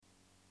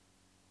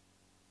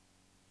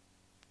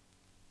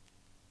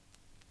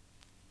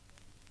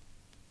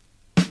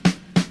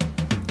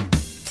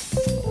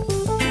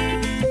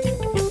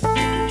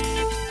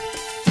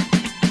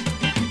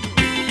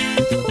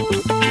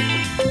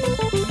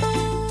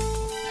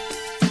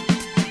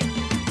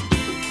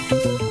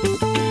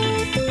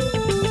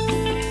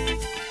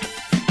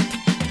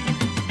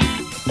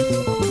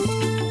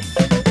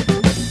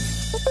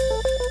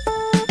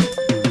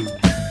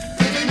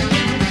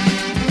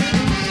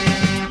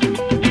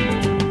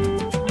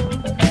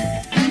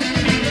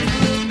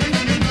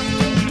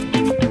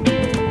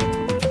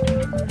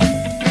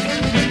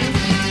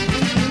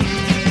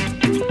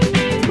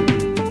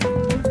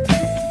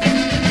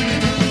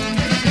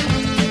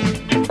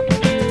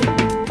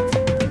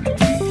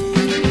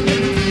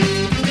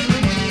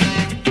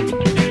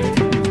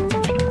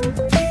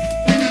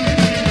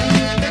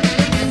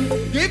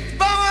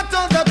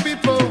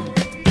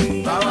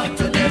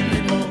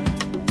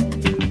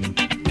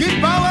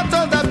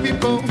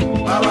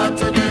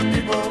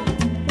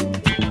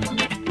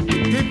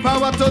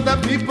power to the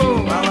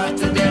people. Power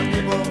to them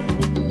people.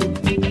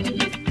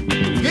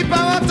 Give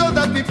power to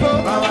the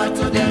people. Power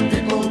to them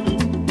people.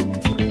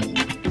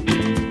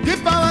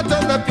 Give power to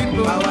the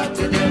people. Power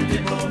to them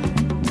people.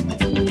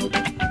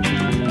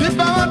 Give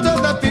power to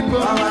the people.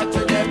 Power to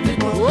them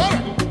people. Whoa.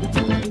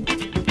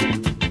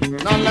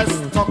 Now let's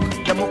talk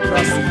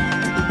democracy.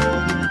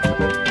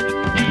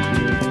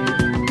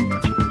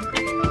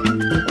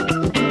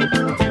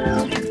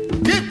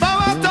 Give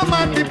power to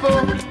my people.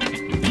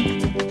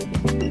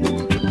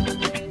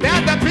 They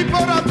are the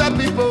people of the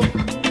people.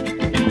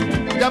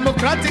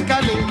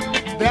 Democratically,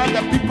 they are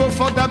the people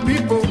for the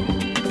people.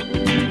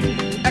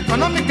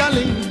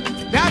 Economically,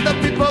 they are the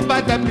people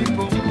by the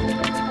people.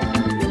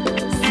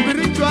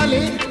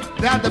 Spiritually,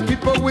 they are the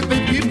people with the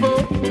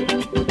people.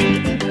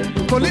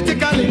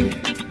 Politically,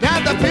 they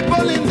are the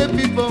people in the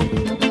people.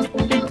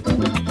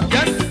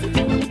 Yes,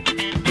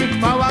 give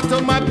power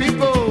to my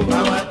people.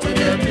 Power to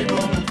them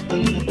people.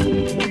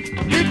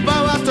 Give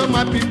power to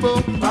my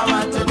people.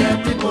 Power to them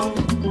people.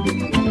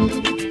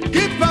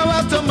 Give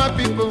power to my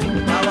people.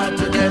 Power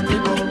to them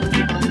people.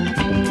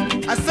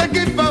 I say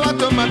give power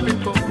to my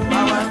people.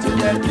 Power to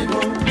them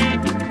people.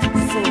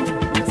 So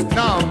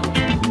now,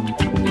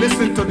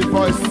 listen to the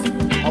voice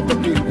of the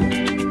people.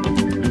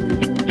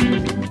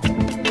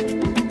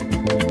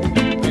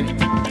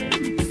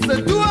 So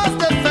do us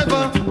the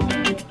favor,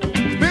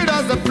 build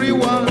us a free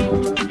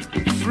world,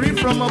 free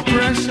from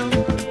oppression.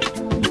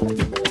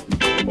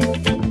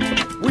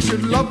 We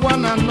should love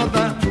one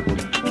another,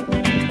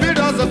 build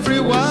us a free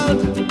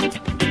world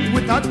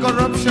without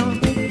corruption.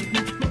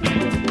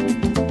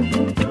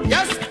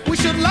 Yes, we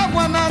should love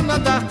one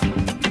another,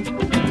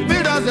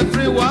 build us a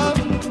free world,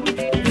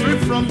 free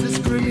from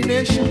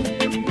discrimination.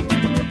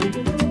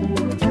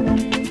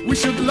 We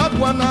should love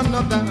one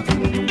another,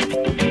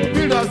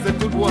 build us a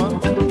good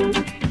world.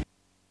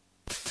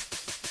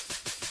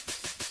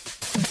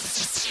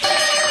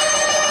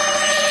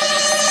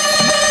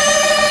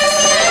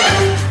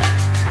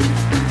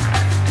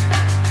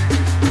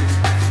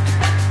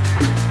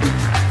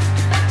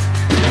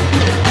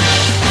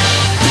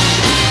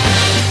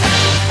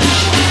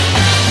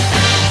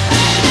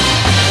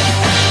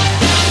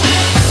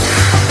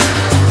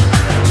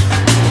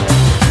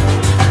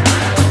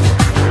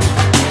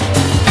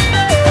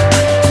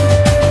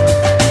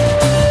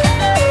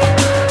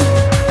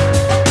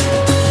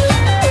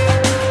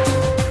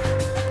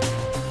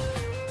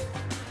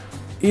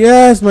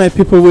 Yes, my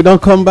people, we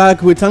don't come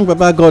back. We thank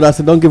Baba God as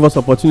He don't give us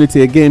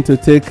opportunity again to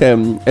take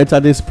enter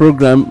this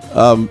program,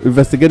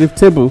 investigative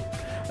table,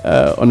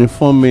 on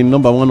informing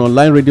number one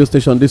online radio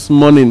station this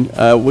morning.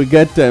 We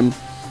get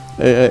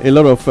a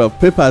lot of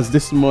papers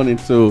this morning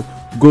to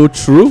go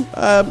through.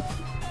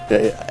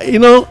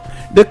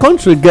 The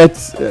country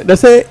gets they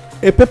say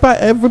a paper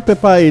every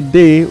paper a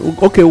day.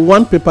 Okay,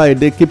 one paper a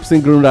day keeps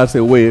ignorance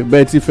away,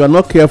 but if you are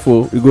not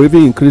careful, it will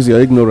even increase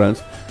your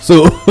ignorance.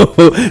 So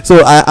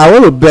I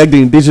want to beg the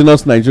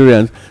indigenous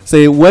Nigerians,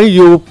 say when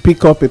you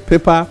pick up a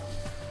paper,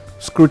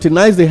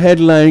 scrutinize the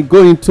headline,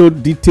 go into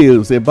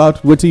details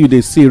about what you they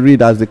see,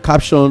 read as the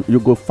caption, you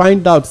go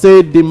find out,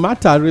 say the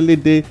matter really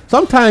they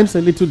sometimes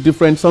a little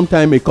different,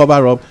 sometimes a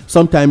cover up,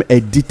 sometimes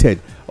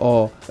edited,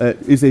 or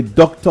is a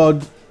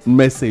doctored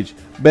message.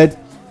 But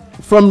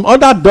from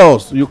other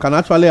doors, you can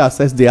actually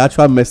access the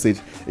actual message.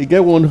 You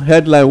get one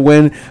headline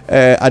when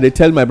I dey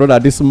tell my brother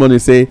this morning,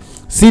 say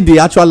see the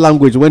actual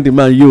language when the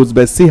man use,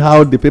 but see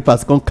how the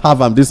papers can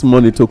carve am this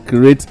morning to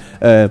create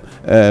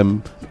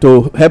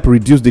to help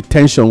reduce the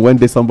tension when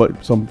there's some group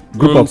of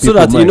people. So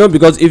that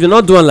because if you're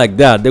not doing like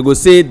that, they go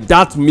say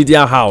that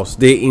media house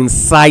they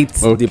incite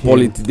the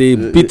politics, they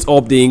beat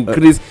up, they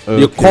increase,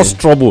 they cause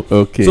trouble.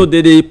 Okay. So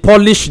they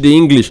polish the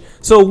English.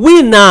 So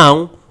we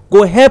now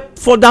go help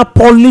further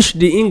polish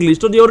the English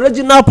to the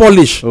original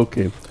polish.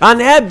 Okay. And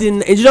help the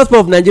indigenous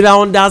people of Nigeria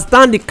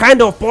understand the kind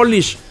of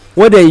polish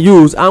what they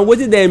use and what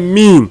they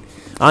mean.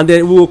 And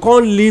then we will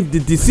come leave the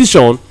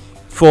decision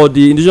for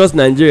the indigenous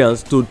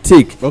Nigerians to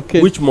take,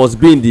 which must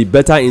be in the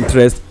better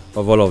interest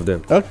of all of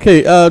them.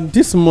 Okay,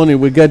 this morning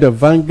we get the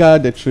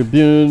Vanguard, the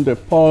Tribune, the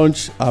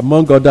Punch,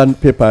 among other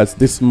papers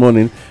this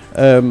morning.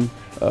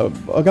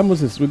 Oga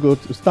Moses, we go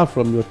to start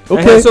from your.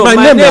 Okay, so my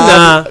name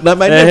na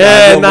my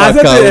name na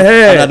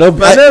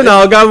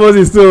Oga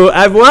Moses. So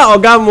I want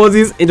Oga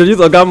Moses introduce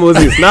Oga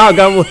Moses. Now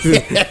Oga Moses.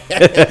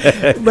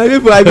 My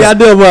people, I be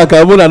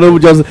Adeomo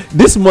just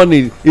this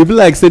morning. It be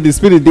like say the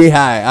spirit dey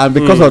high, and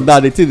because of that,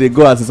 the thing they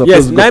go as it's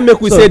supposed to go. Yes, now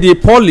make we say the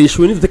polish.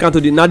 We need to take out to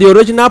the now the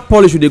original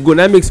polish they go.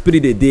 Now make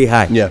spirit dey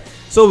high. Yeah.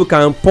 So we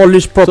can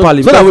polish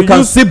properly. So that we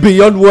can see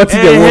beyond what they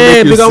want make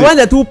you see. Because when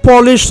they do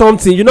polish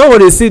something, you know what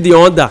they see the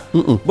under.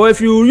 But if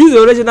you use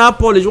the original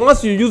polish,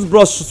 once you use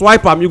brush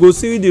swipe them, you go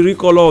see the real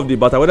color of the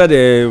butter, whether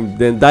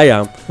they dye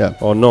them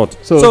or not.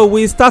 So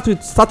we start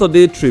with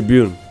Saturday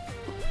Tribune.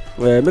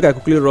 Make I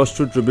quickly rush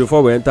through Tribune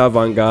before we enter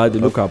Vanguard,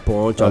 look at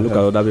Punch, and look at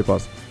other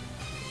papers.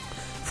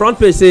 Front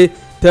page say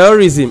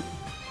terrorism.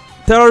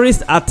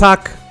 Terrorists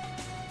attack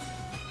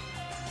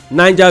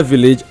Niger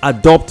village,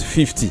 adopt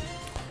 50.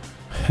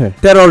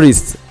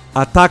 Terrorists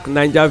attack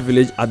Niger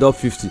village adopt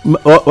 50.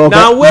 Okay.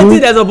 Now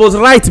wetin dem suppose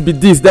write be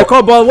this. They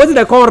call but wetin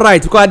dem come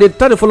write because I dey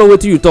try to follow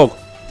wetin you talk.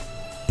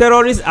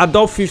 Terrorists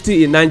adopt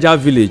 50 in Niger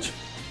village.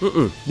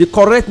 The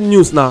correct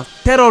news na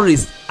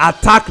terrorists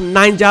attack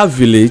Niger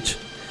village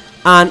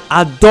and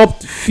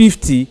adopt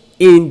 50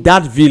 in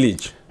that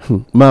village.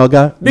 My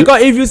oga.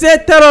 Because if you say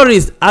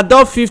terrorists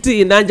adopt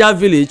 50 in Niger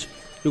village,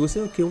 you go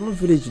say okay, one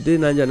village dey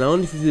Niger na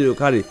only 50 they go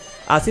carry.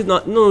 As if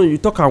not, no, you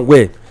talk am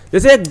well. They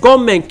say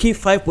government kill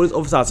 5 police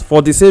officers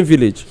for the same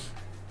village,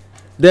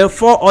 then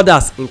 4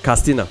 others in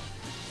Katsina.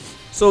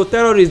 So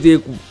terrorists dey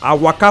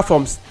waka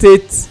from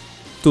state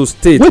to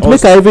state. Wait,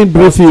 make I even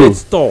brief you.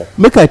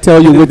 Make I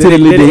tell you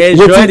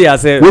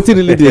wetin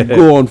really dey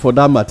go on for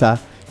that matter.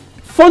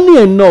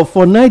 Funny enough,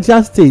 for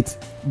Niger State,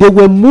 they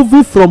were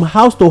moving from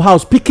house to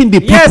house picking the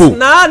people. Yes,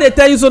 now they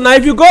tell you so. Now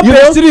if you go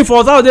page 3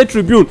 for Saturday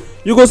Tribune,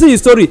 you go see the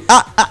story.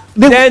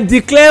 They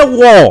declare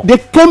war. They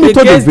came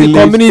into the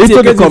village,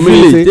 into the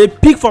community. They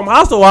pick from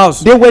house to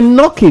house. They were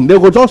knocking. They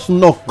would just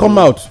knock, come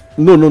out.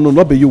 No,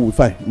 not be you will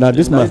find. Now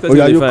this man,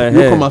 you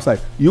come outside.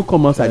 You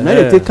come outside. Now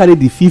they take carry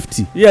the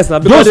 50. Yes, now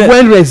those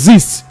when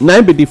resist.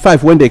 Now be the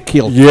 5 when they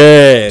kill.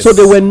 Yes. So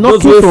they were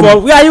knocking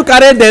from where are you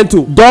carrying them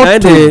to? Door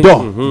to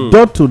door,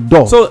 door to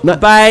door. So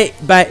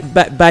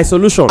by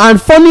solution.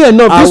 And funny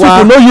enough, these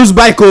people no use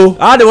bike.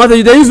 How they want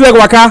to? They use leg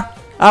waka.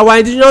 Our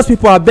indigenous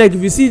people are beg.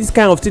 If you see this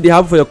kind of thing they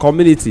have for your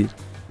community,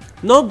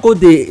 not go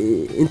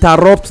dey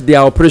interrupt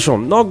their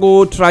operation. Not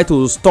go try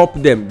to stop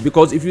them,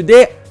 because if you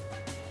dey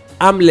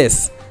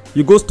armless,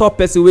 you go stop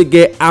person wey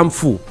get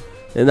harmful,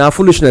 and na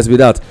foolishness be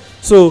that.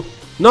 So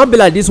not be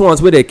like these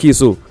ones wey dey kill.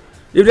 So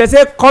if they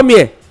say come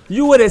here,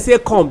 you wey dey say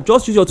come,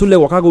 just use your 2 leg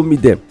waka go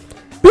meet them.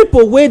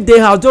 People wey dey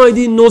house don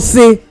already know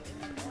say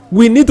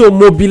we need to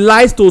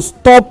mobilize to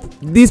stop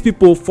these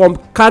people from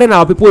carrying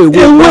our people away.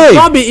 But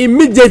not be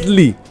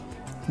immediately,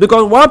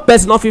 because one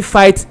person no fit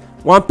fight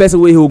one person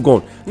wey hold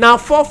gun. Now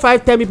 4,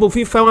 5, 10 people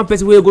fit fight one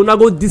person wey hold gun. Now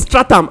go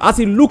distract am as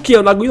he look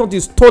here. Now go use something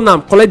stone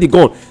am, collect the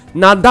gun.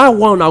 Now that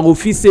one I go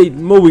feel say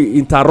mo we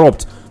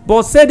interrupt.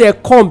 But say they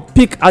come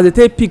pick as they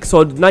take pics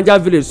for the Niger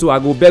village, so I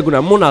go beg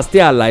una mona stay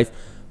alive.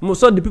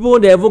 So the people wey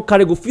dey even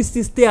carry go fit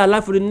still stay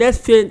alive for the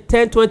next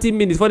 10-20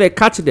 minutes before they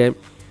catch them.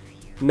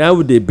 Now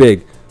we dey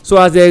beg. So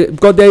as they,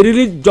 because they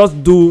really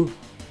just do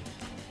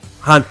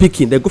hand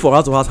picking, they go from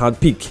house to house hand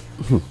pick,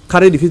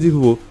 carry the 50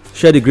 people,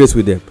 share the grace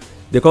with them.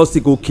 They can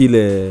still go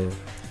kill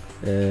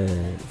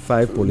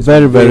 5 police.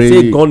 Very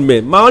say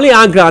gunmen. My only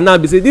anger now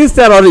be say these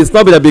terrorists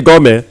not be the big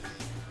gunmen.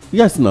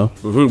 Yes, no.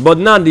 But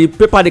now the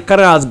paper they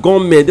carry as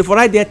gunmen, they for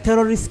write their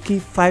terrorists kill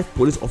 5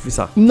 police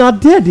officers. Now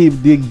there the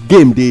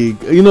game,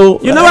 you know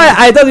why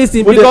I tell this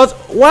thing, because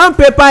one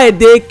paper a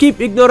day keep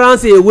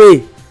ignorance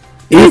away.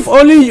 If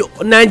only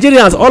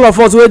Nigerians, all of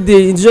us wey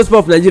the indigenous people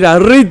of Nigeria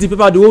read the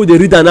paper the way we dey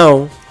read am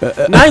now,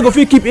 now you go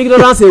fit keep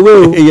ignorance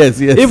away. Yes.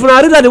 If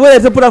una read am the way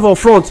dem take put am for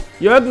front,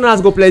 your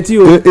ignorance go plenty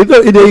o. It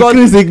dey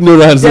increase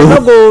ignorance. Dem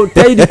no go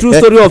tell you the true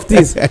story of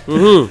things.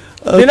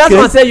 The next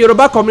one say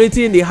Yoruba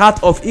community in the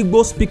heart of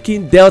Igbo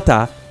speaking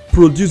Delta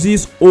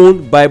produces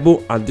own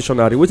Bible and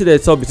dictionary. Wetin dem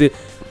talk be say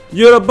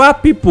Yoruba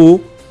people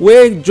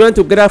wey join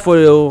together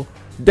for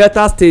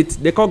Delta state,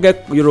 they can't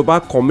get Yoruba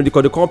community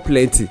because they can't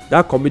plenty.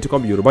 That community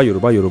can be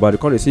Yoruba. They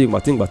can't see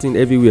Martin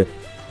everywhere.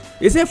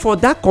 They say for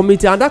that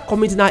community, and that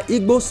community now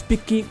Igbo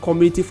speaking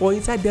community for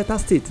inside Delta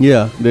state.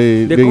 Yeah,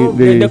 they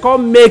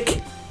can't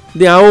make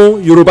their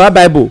own Yoruba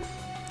Bible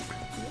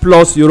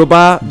plus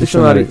Yoruba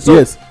dictionary. So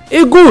yes,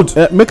 it's good.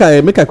 Make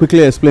I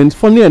quickly explain.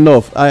 Funny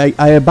enough, I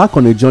am back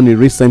on a journey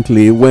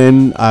recently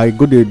when I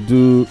go to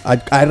do.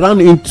 I ran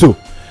into.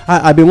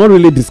 I've been want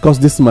really discuss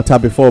this matter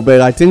before, but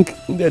I think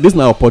this is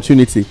an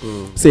opportunity.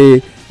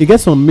 Say you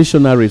get some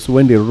missionaries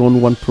when they run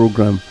one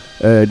program.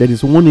 There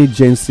is one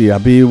agency,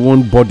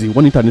 one body,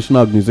 one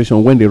international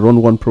organization when they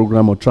run one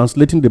program or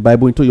translating the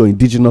Bible into your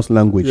indigenous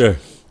language. Yeah.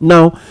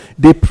 Now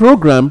the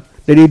program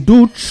that they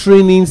do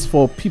trainings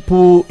for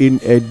people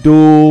in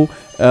Edo,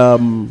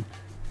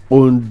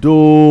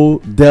 Ondo,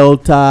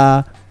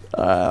 Delta.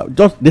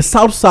 Just the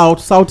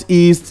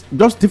southeast,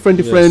 just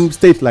different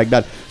states like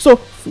that. So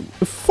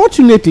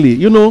fortunately,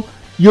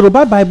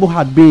 Yoruba Bible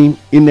had been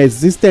in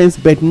existence,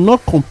 but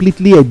not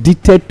completely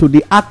edited to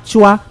the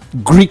actual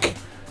Greek,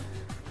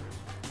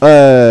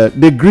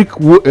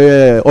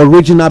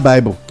 original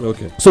Bible.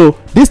 Okay. So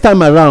this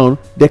time around,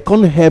 they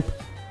can't help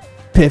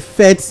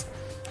perfect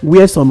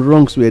where some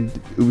wrongs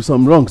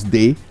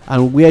dey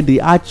and where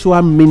the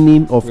actual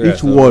meaning of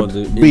each word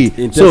be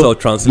in terms of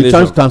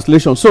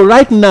translation. So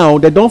right now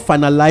they don't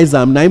finalize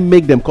them, now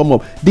make them come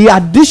up. The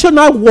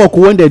additional work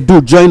when they do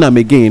join them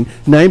again,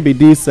 now be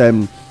this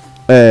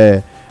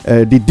the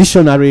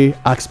dictionary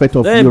aspect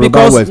of Yoruba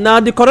because words. Now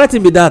the correct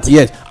thing be that.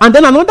 Yes. And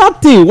then another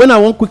thing when I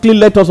want quickly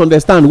let us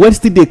understand where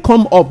still they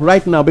come up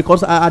right now,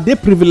 because are they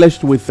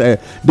privileged with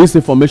this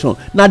information.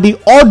 Now the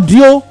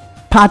audio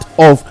part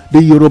of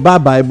the Yoruba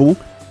Bible,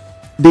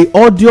 the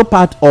audio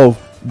part of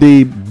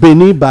the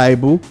Beni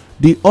Bible,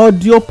 the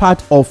audio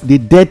part of the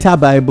Delta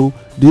Bible,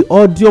 the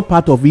audio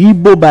part of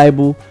Igbo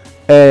Bible,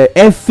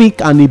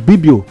 Efik and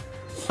Ibibio,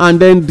 and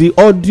then the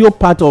audio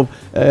part of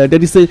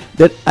there is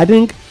that I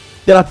think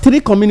there are 3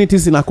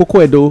 communities in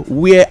Akoko Edo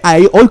where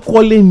I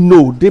equally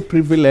know they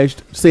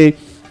privileged, say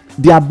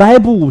their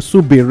Bible will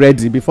soon be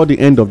ready before the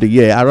end of the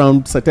year,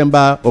 around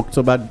September,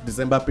 October,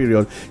 December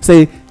period.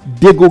 Say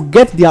they go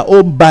get their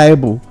own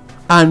Bible.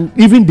 And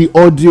even the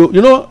audio,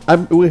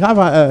 we have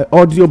an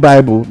audio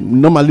Bible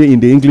normally in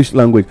the English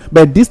language,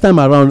 but this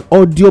time around,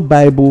 audio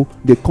Bible,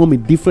 they come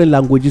in different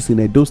languages in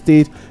Edo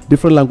State,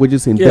 different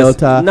languages in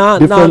Delta.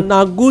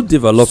 Now good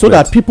development. So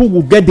that people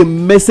will get the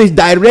message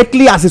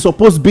directly as it's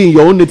supposed to be in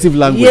your own native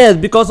language. Yes,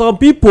 because some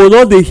people,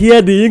 they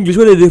hear the English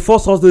when they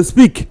force us to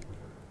speak.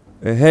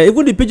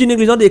 Even the pidgin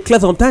English, they clear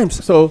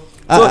sometimes. So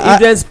if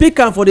they speak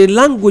for the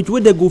language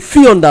where they go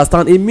feel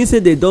understand, it means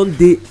that they don't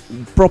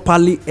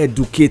properly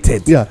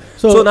educated. Yeah.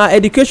 So now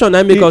education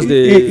I make us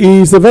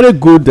it's a very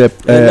good good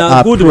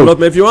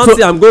development. If you want to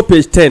see, I'm go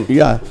page 10.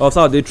 Yeah. Of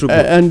Saturday Tribune.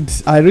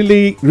 And I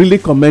really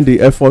commend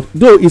the effort.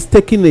 Though it's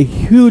taking a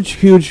huge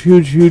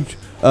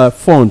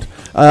fund.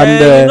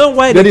 And you know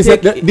why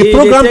the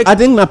program I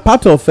think a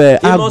part of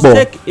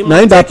Agbo. Now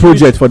in that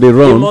project for the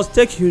run. It must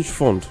take huge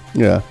fund.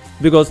 Yeah.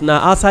 Because now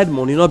outside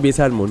money, not be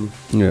inside money.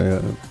 Yeah.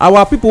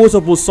 Our people who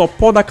supposed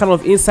support that kind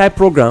of inside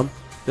program,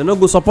 they not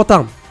go support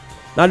them.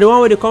 Now the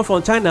one where they come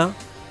from China,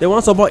 they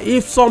want support.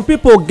 If some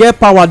people get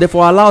power, they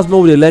for allow us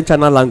know they learn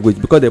China language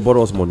because they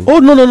borrow us money. Oh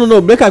no!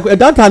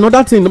 That's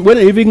another thing.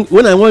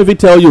 When I want to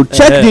tell you,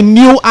 check the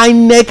new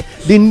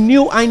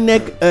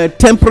INEC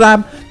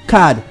temporary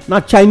card.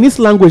 Now Chinese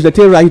language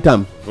they write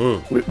them.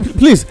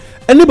 Please.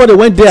 Anybody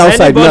went there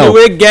outside now?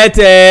 Anybody will get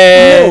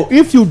no,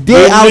 if you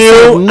day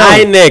outside now.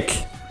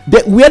 INEC.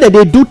 Where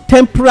they do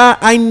temporary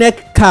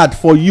INEC card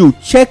for you,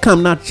 check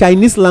them now.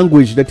 Chinese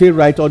language that they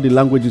write all the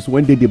languages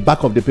when they the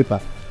back of the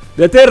paper.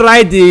 They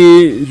write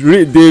the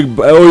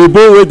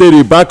Oyibo with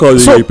the back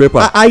of the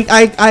paper.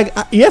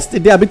 I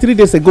yesterday, about 3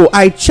 days ago,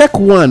 I check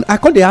one. I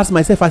called. They asked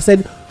myself. I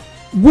said,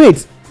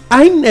 "Wait,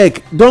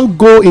 INEC don't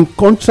go in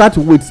contract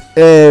with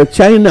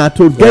China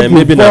to get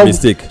maybe a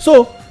mistake."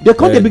 So they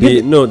can't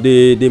begin.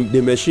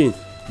 The machine,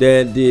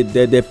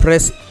 they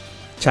press.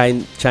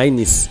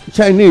 Chinese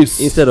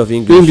instead of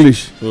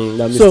English.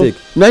 That mistake.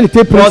 So now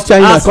they press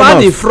China. As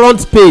far the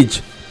front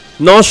page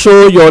not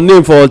show your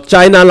name for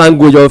China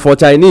language or for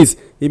Chinese,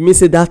 it means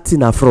say that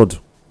thing a fraud.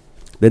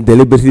 Then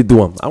deliberately do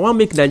them. I want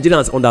make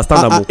Nigerians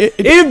understandable.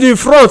 If the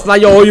front na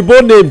your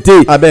Oyibo name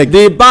dey,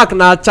 the back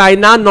na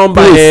China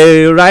number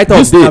right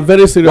up there. This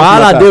very serious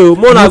matter.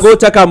 Mona go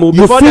check am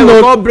before they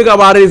go come bring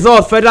our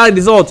result, federal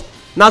result.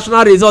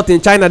 National result in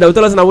China, they will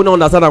tell us now we don't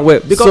understand them well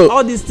because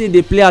all these things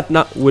they play at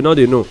now we know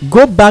they know.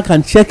 Go back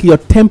and check your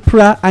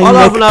temporary INEC all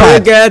of card. now we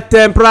get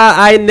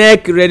temporary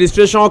INEC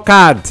registration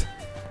card.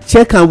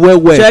 Check and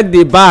well. Check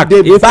the back.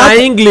 If back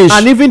English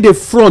and even the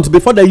front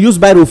before they use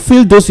Bible,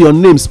 fill those your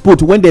names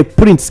put when they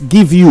print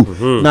give you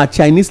now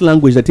Chinese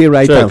language that they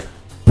write down.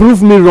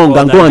 Prove me wrong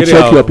and go and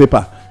check your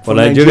paper. For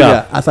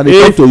Nigeria, as I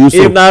talk to you so.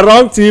 If na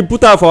wrong thing,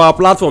 put am for our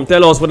platform.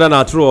 Tell us whether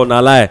na true or na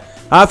lie.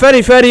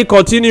 Afenifere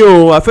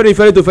continue.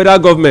 Afenifere to federal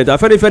government.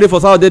 Afenifere for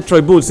Saturday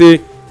Tribune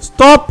say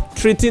stop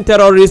treating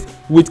terrorists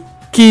with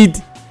kid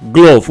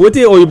glove.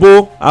 Wetin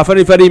Oyibo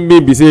Afenifere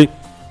mean be say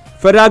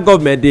federal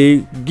government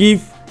dey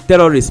give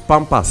terrorists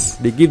pampers.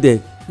 Dey give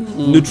them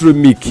neutral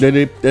milk.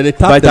 They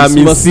tap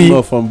them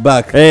small from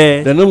back.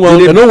 They no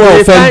want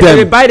offend them.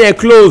 They buy their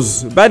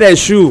clothes, buy their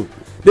shoe.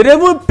 They dey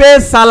even pay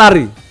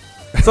salary.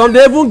 Some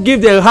they even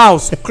give their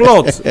house,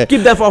 clothes,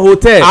 keep them for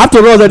hotel.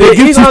 After all, they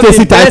give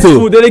chieftaincy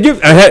title. They give.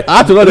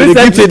 After all, they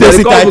give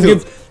chieftaincy title.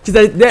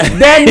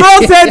 They no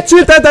say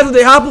chieftaincy title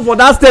dey happen for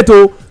that state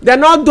o. They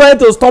not doing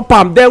to stop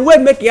am. Then wait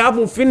make it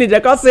happen finish.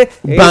 They can say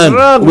it's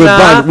wrong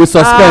na. We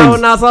suspend.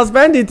 Una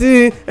suspend the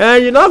thing.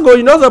 And you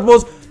not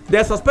suppose.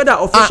 They suspend that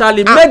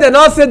officially. Make them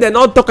not say they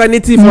not talk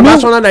anything for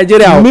national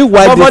Nigeria.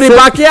 But for the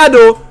backyard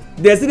though,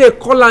 they see they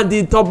call am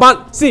the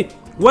turban. See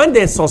when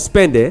they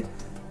suspend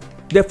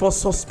they for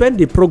suspend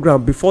the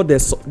program before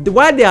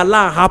why they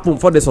allow happen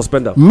before they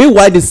suspend them.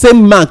 Meanwhile the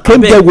same man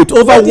came there with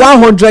over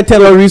 100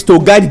 terrorists to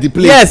guide the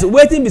place. Yes,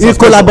 wetin be suspension? In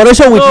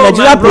collaboration with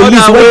Nigeria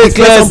police when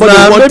declare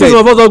somebody wanted. Maybe some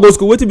of us don go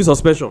school. Wetin be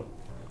suspension?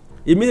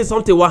 It means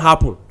something wan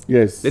happen.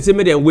 Yes. They say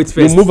make dem wait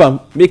first. Remove am.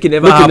 Make it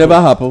never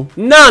happen.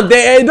 Now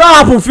they don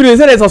happen finish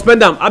say they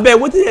suspend am. Abeg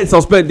wetin dem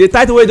suspend? The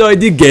title wey they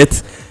already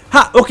get.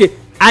 Okay,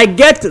 I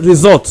get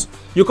result.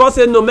 You can't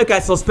say no make I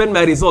suspend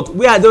my result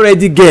wey I don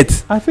already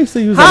get. I fit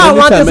still use am how I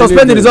want to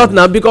suspend the result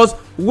now because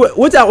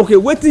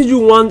wetin you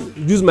wan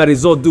use my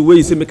result do wey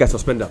you say make I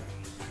suspend am?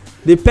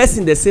 The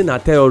person dey say na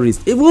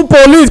terrorist. Even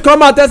police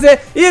come out and say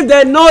if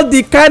dem know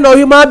the kind of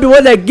human being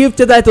wey dem give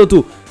title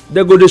to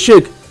dem go dey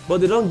shake but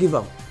they don give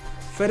am.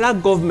 Federal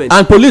government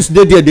and police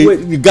dey there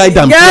dey guide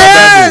am.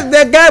 Yes,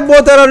 they guide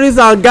both terrorists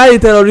and guide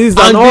terrorists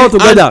and all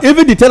together. And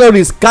even the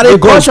terrorists carry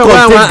guns come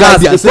take guide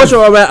themselves. The question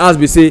wey I wan ask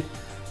be say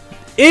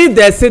if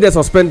they say they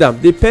suspend am,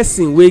 the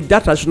person wey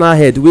that national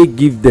head wey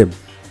give them,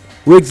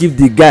 wey give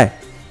the guy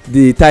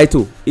the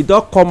title, e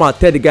don come out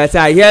tell the guy say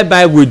I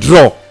hereby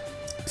withdraw.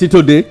 Till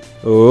today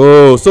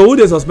Oh, so who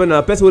dey suspend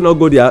na person wey no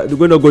go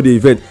the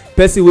event,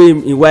 person wey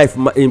im wife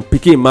im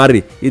pikin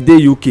marry e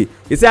dey UK.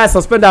 He say I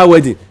suspend that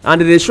wedding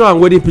and they show am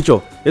wedding picture,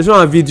 they show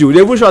am video,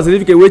 they even show am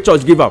certificate wey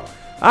church give am.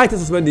 I take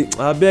suspend the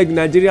abeg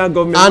Nigerian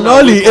government. And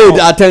all he aid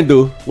at ten d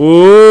o.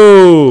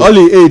 Oh, all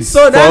he aid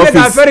so that make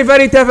am very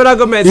very tell federal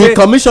government say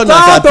commissioners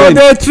at ten d.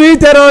 start to dey treat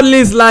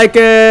terrorists like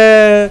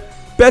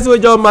person wey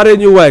just marry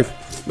new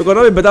wife, because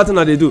no be better thing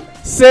na dey do.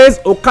 Says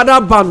Okada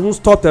ban won't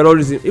stop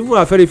terrorism. Even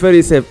a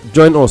very sef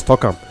join us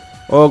talk am.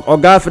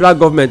 Oga federal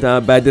government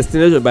by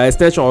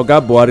extension Oga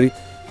Buhari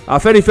a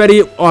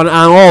very on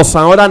and us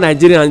and other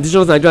Nigerians,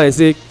 indigenous Nigerians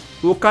say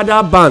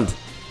Okada band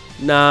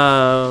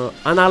na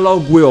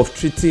analog way of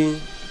treating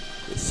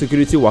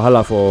security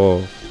wahala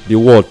for the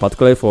world,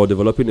 particularly for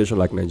developing nation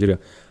like Nigeria.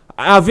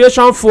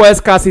 Aviation fuel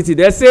scarcity,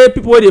 they say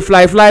people wey dey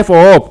fly for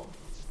up,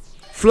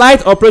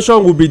 flight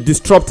operation will be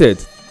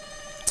disrupted.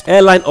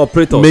 Airline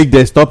operators make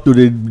dem stop to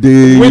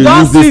dey we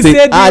don see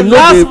say the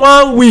last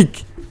 1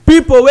 week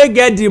people wey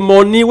get the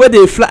money wey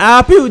dey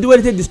fly people do wey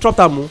dey take disrupt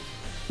am o,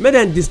 make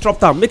dem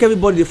disrupt am, make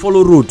everybody dey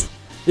follow road.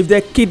 If they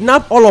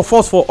kidnap all of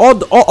us for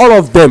all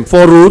of them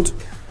for road,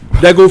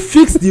 they go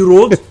fix the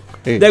road.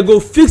 They go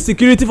fix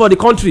security for the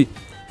country.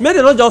 Make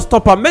dem not just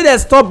stop am, make dem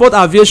stop both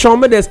aviation,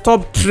 make dem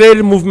stop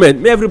train movement,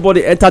 make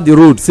everybody enter the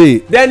road. See,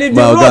 then if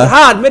the road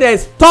hard, make dem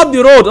stop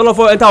the road, all of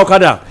us enter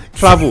Okada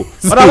travel.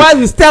 Otherwise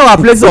we stay our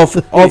place of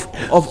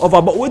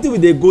about wetin we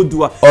dey go do.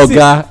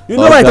 Oga, you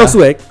know why I talk so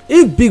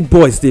if big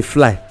boys dey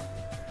fly,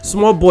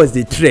 small boys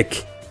dey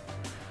trek,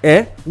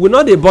 we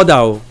no dey bother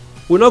o,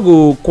 we no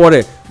go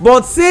quarrel.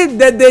 But say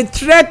that dey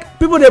trek,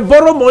 people dey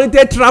borrow money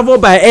take travel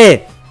by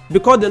air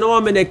because they no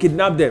wan make dem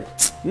kidnap them.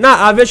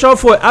 Now aviation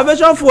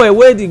fuel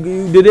wey dey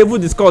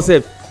even discuss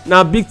sef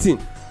na big thing.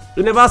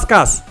 You never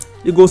scarce,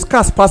 e go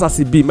scarce pass as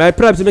e be. My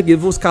prep say make e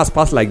even scarce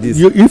pass like this.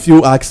 If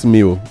you ask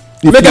me o,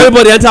 make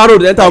everybody enter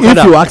road, enter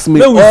Okada. If you ask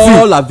me,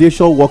 all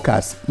aviation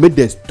workers make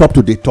dem stop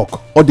to dey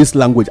talk all this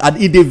language,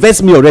 and e dey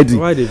vex me already.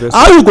 Why dey vex?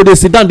 How you go dey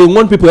sit down dey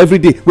warn people every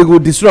day we go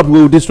disrupt.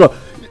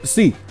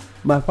 See,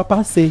 my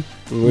papa say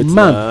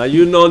man,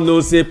 you no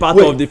know say part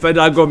of the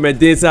federal government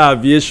dey inside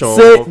aviation.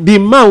 Say the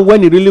man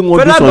when he really wan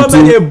do something,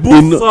 federal government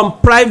dey boost some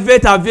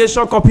private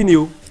aviation company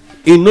o.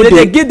 They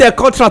dey give their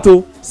contract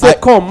o. Say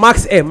come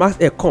Max Air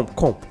come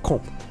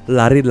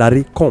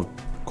Larry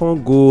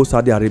come go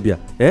Saudi Arabia.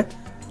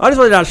 All this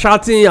one they are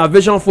shouting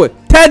aviation fuel.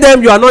 Tell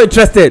them you are not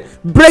interested.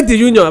 Break the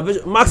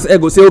union. Max Air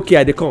go say okay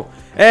I dey come.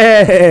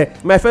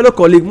 My fellow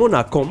colleague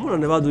mona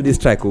never do this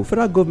strike o.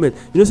 Federal government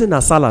you know say na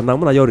salary now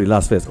mona just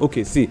relax first.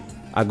 Okay see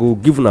I go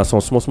give una some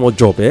small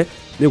job make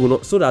we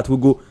know so that we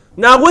go.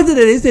 Now wetin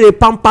dey say dey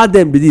pamper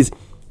them be this.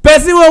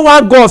 Person wey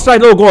wan go on strike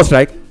no go on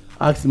strike.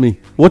 Ask me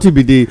what it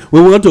be the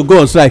we want to go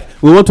on strike,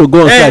 every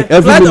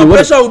flight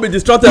operation will be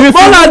disrupted.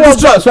 Mona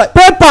disrupt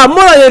paper,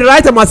 mona dey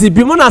write am as e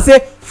be. Mona say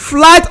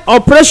flight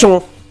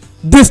operation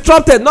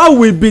disrupted now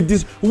will be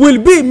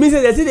mean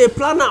say dem still dey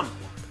plan am,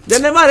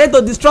 dem never ready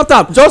to disrupt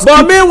am.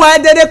 But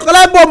meanwhile dem dey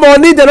collect more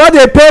money, dem no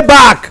dey pay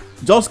back.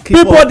 Just keep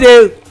people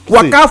dey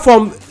waka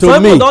from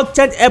some people don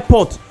change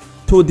airport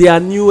to their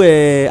new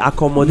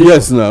accommodation.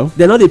 Yes now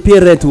dem no dey pay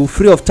rent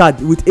free of charge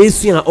with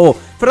AC and all.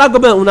 Federal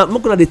government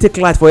make una dey take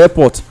light for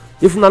airport.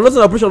 If una notice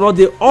operation no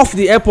dey off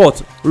the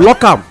airport,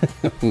 lock am.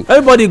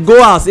 Everybody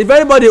go house. If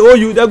anybody owe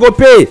you dem go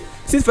pay.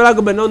 Since federal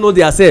government no know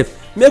their self,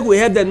 make we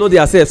help them know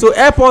their self. So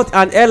airport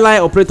and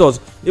airline operators,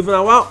 if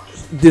una wan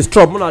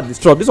disrupt, muna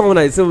disrupt. This one when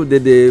I say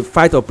the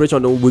fight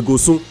operation we go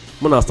soon,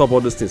 muna stop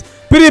all those things.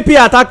 PDP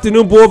attack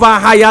Tinubu over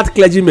hired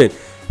clergymen.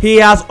 He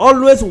has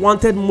always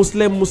wanted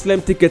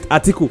Muslim ticket.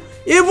 Atiku,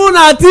 even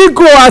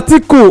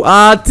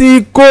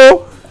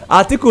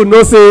Atiku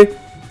know say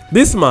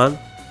this man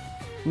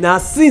na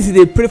since he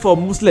dey pray for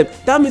Muslim,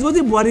 that means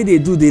wetin Buhari dey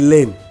do dey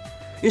learn.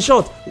 In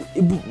short,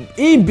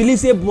 he believe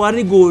say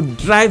Buhari go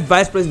drive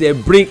vice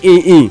president bring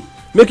in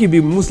make he be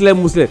Muslim.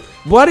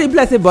 Buhari be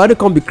like say Buhari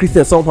come be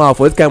Christian somehow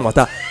for this kind of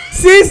matter.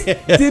 Since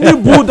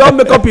Tinubu don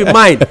make up him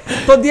mind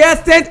to the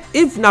extent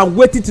if na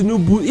wetin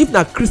Tinubu, if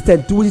na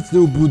Christian do wetin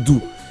Tinubu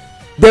do,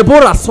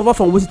 Deborah suffer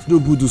from wetin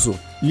Tinubu do so.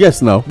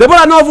 Yes now.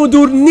 Deborah no even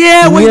do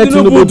near wetin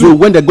Tinubu do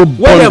when they go burn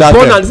that. When they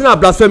burn am, this na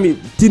blasphemy.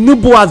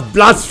 Tinubu has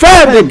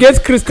blasphemed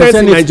against Christians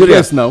in Nigeria.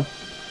 Yes now.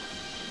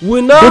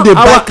 We now they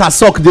buy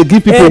cassock, they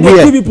give people they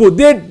here. give people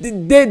they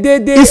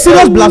it's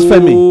serious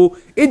blasphemy.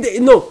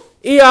 No,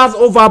 he has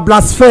over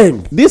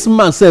blasphemed. This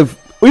man self,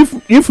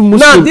 if Muslim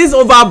now this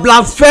over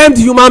blasphemed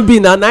human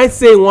being and I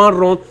say he wan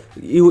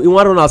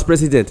run as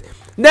president.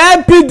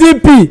 Then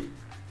PDP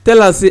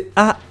tell am say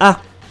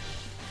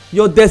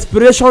your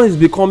desperation is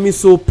becoming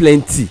so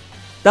plenty.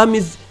 That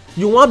means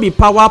you wan be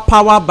power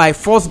by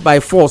force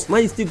now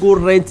you still go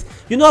rent.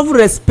 You no even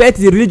respect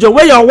the religion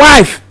wey your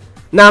wife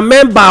na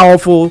member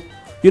of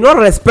you no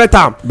respect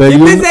am. But you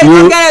mean say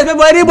you get respect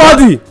for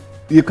anybody.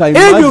 You can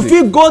imagine. If you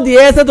fit go the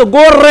extent to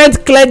go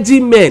rent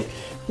clergymen,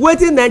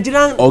 wetin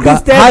Nigerian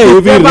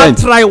Christians dey never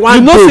try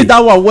one day. You know see that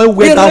one when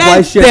wear that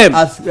white shirt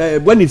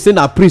as when he say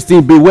na priest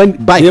him be when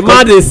bike. The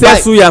man dey sell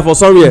suya for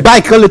somewhere.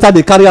 Bike later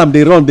dey carry am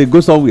dey run dey go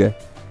somewhere.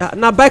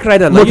 na bike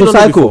rider na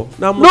motorcycle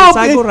na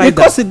motorcycle rider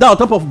because sit down on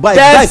top of bike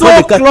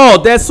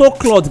dem so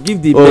cloth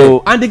give the men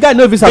and the guy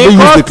no even sabi use the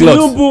cloth because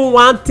Tinubu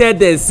wan tell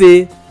dem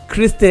say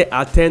Christian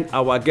attend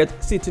our get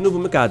see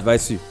Tinubu make I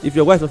advise you if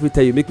your wife no fit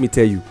tell you make me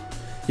tell you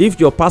if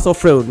your pastor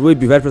friend wey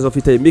be vice president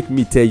fit tell you make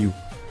me tell you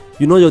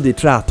you no just dey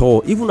try at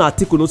all even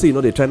Atiku no say you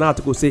no dey try now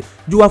Atiku say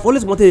you have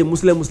always wanted a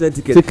Muslim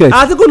ticket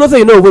Atiku no say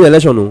you no win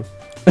election o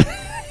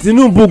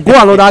Tinubu go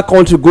another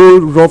country go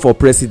run for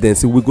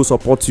presidency we go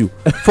support you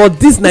for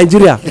this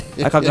Nigeria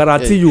I can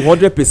guarantee you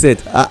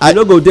 100% you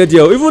no go dey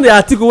there even the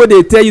Atiku wey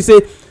dey tell you say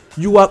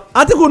you are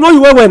Atiku know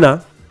you well na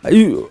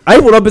you are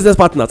you not business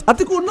partners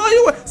Atiku know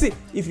you well see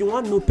if you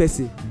wan know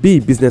person be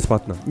business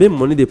partner make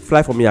money dey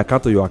fly from your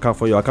account to your account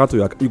from your account to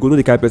your account you go know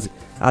the kind person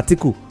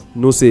Atiku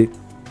know say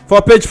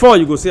for page 4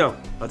 you go see am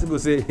Atiku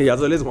say he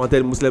has always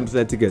wanted Muslim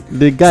ticket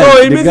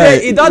so e mean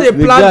say e don dey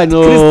plan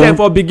Christian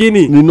for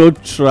beginning you no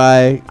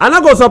try I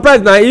no go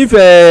surprise na if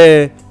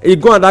e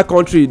go another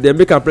country dem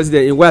make am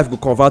president im wife go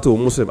convert to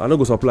Muslim I no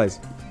go surprise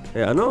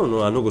I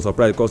no go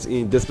surprise because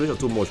in desperation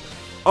too much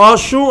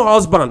Osun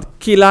husband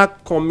killer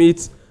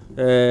commit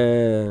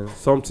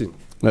something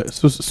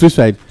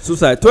suicide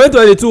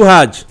 2022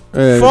 hajj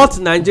fourth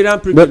Nigerian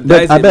pilgrim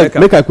dies in Mecca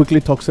make I quickly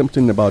talk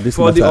something about this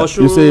for the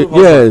Osun you say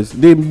husband. Yes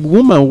the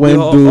woman went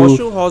to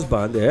Osun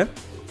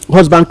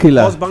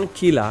husband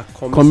killer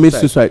commit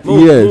suicide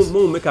yes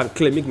make am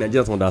clear make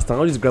Nigerians understand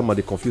all this grammar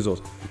dey confuse us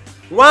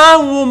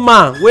one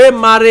woman wey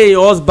marry im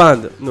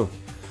husband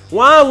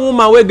one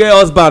woman wey get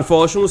husband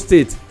for Osun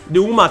state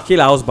the woman kill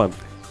her husband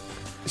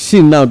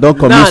she now don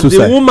commit suicide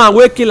now the woman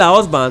wey kill her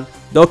husband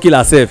don kill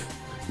herself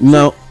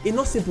now e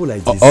no simple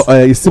like this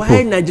it's simple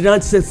why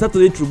Nigerian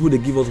Saturday Tribune dey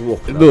give us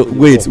work no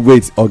wait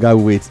oga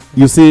wait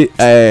you see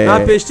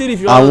na page 3 if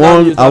you I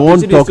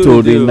wan talk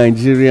to the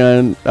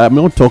Nigerian I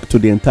wan talk to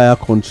the entire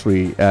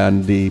country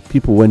and the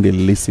people when they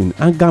listen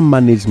anger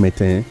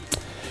management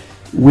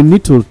we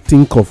need to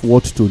think of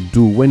what to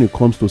do when it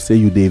comes to say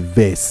you dey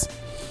vex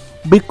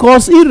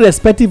because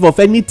irrespective of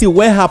anything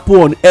wey happen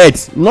on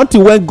earth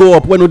nothing wey go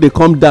up wey no dey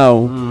come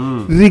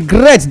down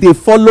regret dey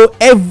follow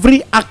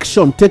every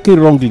action taken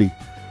wrongly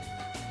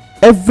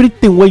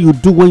everything wey you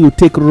do when you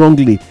take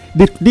wrongly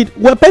the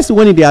person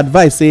when dey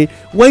advise say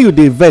when you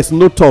dey vex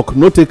no talk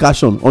no take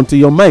action until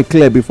your mind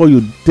clear before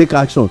you take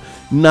action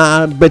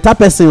na better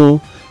person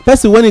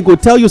when he go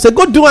tell you say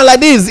go do am like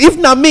this if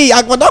na me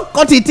I go don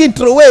cut it in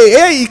throway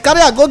hey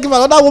carry am go give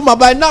another woman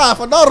by now I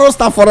for don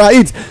roast am for her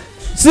eat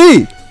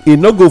see e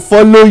no go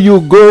follow you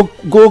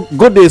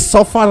go dey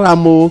suffer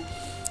am o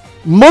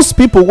most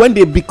people when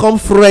they become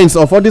friends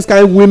of all these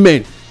kind of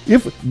women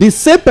if the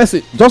same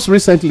person just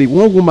recently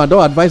one woman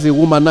don advise a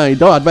woman now he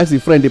don advise a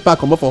friend dey pack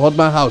comot for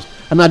husband house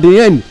and at the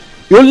end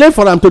e only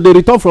for am to dey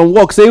return from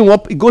work say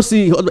he go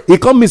see he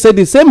come me say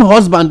the same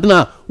husband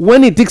now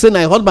when he think say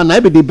na husband na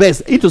be the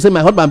best he to say my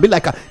husband be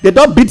like am they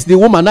don beat the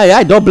woman now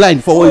eye don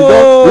blind for him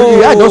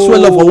eye don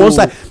swell up for one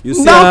side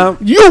now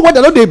you wey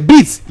dem no dey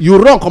beat you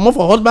run comot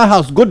for husband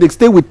house go dey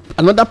stay with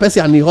another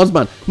person and him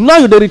husband now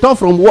you dey return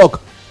from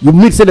work you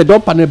mean say dem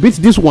don panel beat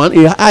this one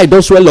eye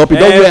don swell up e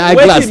don wear eye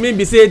glass wetin mean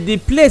be say the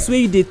place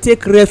wey you dey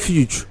take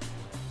refuge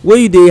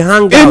wey you dey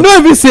hang out e no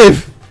even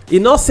safe e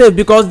no safe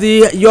because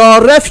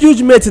your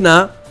refuge mate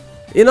na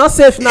e no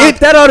safe now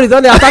terrorists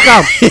don dey attack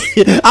am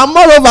and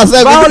moreover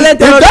sef violent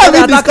terrorists don dey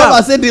attack am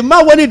discover say the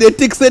man wey he dey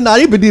think say na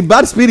he be the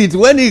bad spirit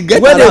when he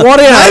get wey dey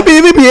worry am na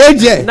he be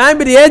angel na he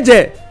be the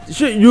angel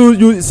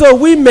you so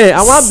women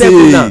I wan beg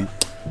una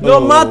no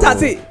matter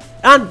see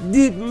and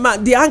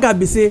the anger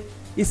be say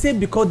e say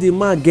because the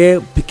man get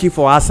pikin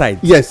for her side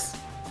yes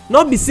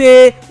no be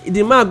say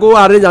the man go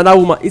arrange another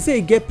woman e say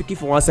e get pikin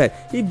for one side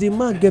if the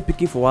man get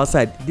pikin for one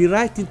side the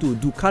right thing to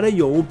do carry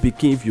your own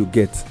pikin if you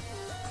get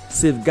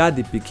safeguard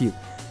the pikin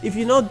if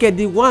you no get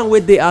the one wey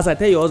dey outside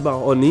tell your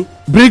husband honey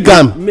bring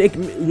am make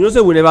you know say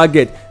we never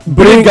get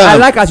bring am I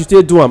like as you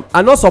take do am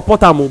I no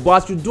support am o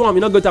but as you do am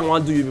you no go tell am I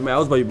wan do you be my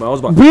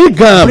husband bring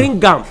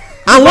am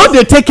and wan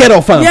dey take care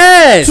of am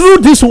yes through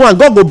this one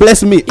God go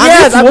bless me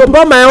yes I go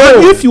born my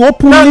own if you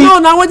openly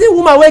na wetin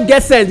woman wey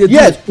get sense dey do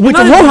yes with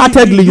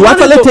wholeheartedly you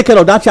actually take care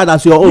of that child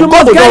as your own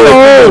God go don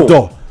open your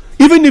door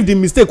even if the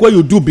mistake wey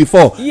you do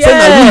before say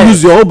na you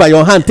use your own by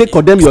your hand take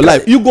condemn your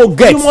life you go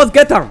get you must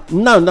get am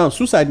now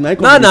suicide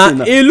na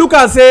now e look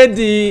am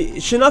say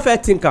she no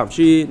fit think am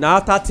she na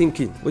after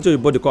thinking wetin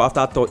oyibo dey call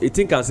after thought e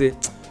think am say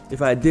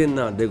if I dey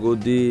now they go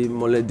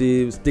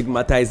the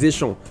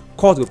stigmatization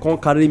court go come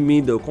carry me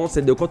they go come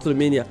say they go come to the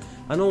mania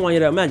I no wan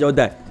hear am make I just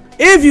die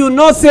if you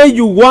know say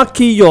you wan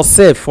kill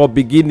yourself for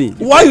beginning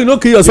why you no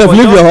kill yourself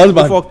leave your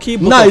husband for kill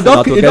now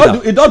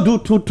e don do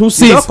two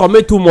sins you don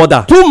commit two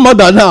murder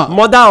now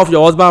murder of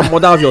your husband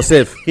murder of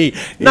yourself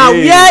now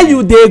where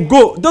you dey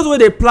go those wey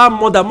dey plan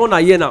murder more na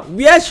here now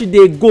where she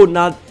dey go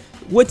na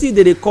wetin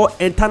they dey call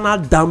internal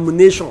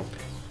damnation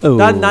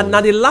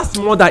na the last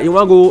murder e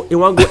wan go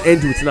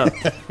end with now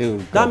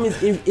that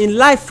means in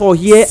life for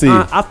here and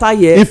after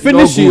here he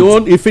finish him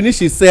own he finish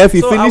himself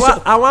he finish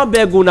so I wan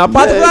beg una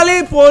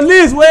particularly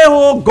police wey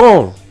hold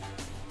gun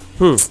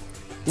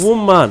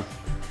woman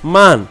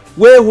man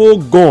wey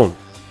hold gun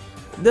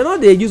they no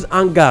dey use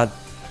anger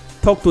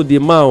talk to the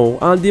man o,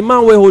 and the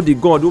man wey hold the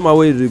gun, the woman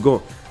wey hold the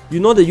gun, you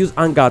no dey use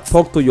anger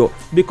talk to your,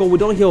 because we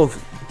don hear of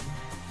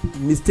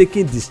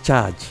mistaken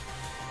discharge.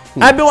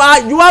 I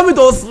mean, you want me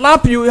to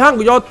slap you, hand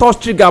go just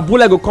touch trigger,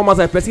 bullet go come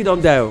outside, person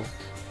don die o.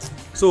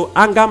 So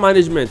anger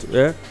management,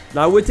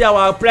 na wetin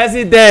our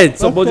president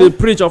suppose dey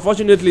preach.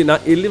 Unfortunately, na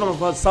e leave am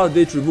for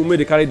Saturday Tribune make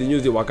dey carry the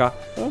news dey waka.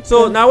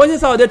 So na wetin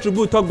Saturday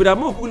Tribune talk be that,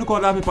 make we look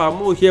other paper and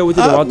make we hear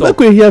wetin dem wan talk. Make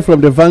we hear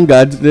from the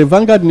Vanguard. The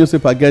Vanguard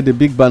newspaper get the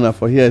big banner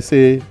for here,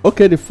 say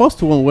okay, the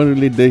first one wey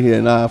really dey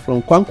here na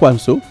from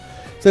Kwankwanso.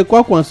 Say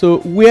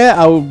Kwankwanso, where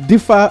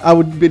I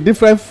would be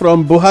different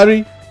from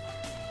Buhari.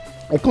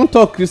 I can't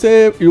talk. You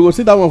say you will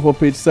see that one for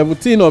page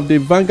 17 of the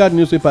Vanguard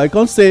newspaper. I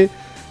can't say,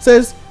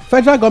 says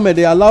federal government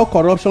they allow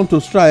corruption to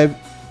strive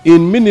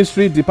in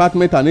ministry,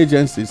 department and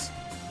agencies.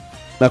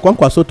 Now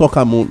Kwankwaso talk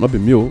am not be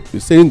me. You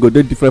say Ingo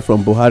dey different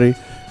from Buhari.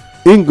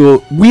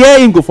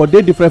 Ingo for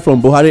dey different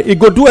from Buhari. He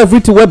go do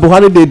everything where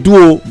Buhari they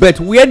do, but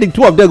where the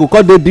two of them go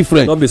call they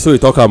different. Not be so you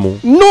talk am.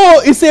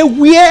 No, he say I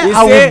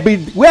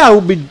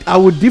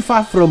would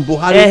differ from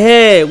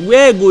Buhari.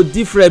 Where go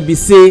different be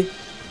say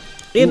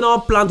he no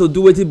plan to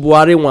do wetin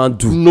Buhari wan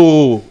do.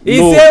 No,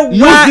 say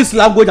use this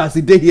language as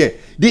e dey here.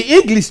 The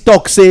English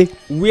talk say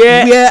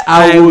where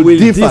I will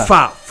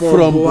differ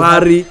from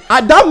Buhari.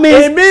 And that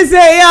means it means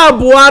say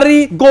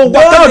Buhari go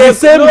waka the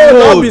same road.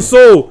 No be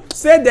so.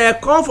 Say they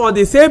come from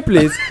the same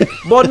place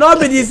but not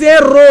be the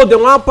same road they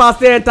wan pass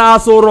to enter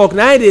Aso Rock.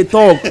 Na dey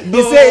talk.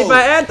 Be say if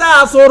I enter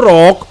Aso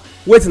Rock,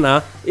 wait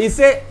na, he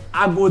say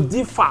I go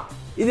differ.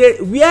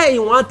 Where he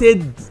wan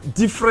take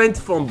different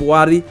from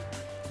Buhari,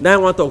 na he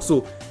wan talk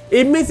so.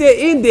 It means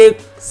say in dey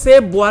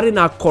say Buhari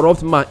na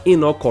corrupt man, he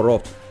not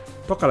corrupt.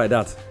 Talk like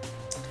that.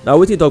 Na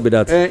wetin talk be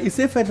that? He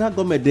say federal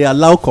government dey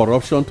allow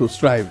corruption to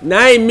strive.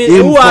 Na e mean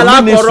who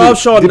allow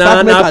corruption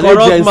na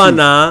corrupt man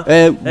na.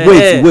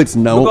 Wait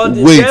now. Because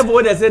the level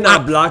wey dey say na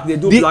black, they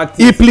do black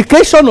things.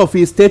 Implication of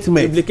his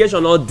statement.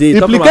 Implication not dey.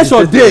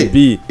 Implication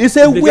dey. He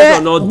say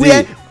where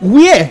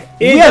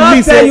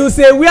me say you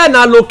say where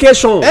na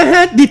location.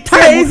 The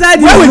time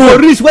where we go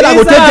reach when I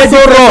go take get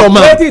from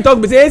am. Wetin he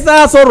talk be say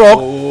inside Aso Rock,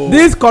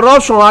 this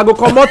corruption I go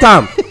comot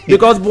am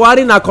because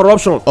Buhari na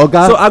corruption.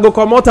 So I go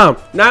comot am.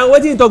 Na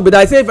wetin he talk be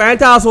that, say if I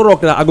enter Aso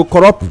Rock I go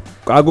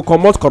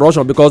comot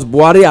corruption because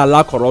Buhari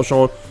allow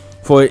corruption.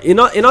 For e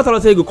not tell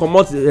say you go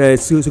comot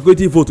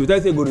security vote. You tell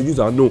say you go reduce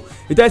am, no.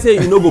 You tell say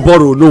you no go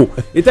borrow, no.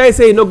 You tell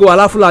say you no go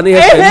allow Fulani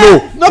help, no.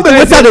 No be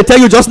wetin they tell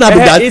you just now be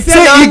that. Say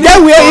e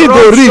get where e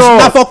go reach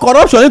na for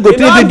corruption e go take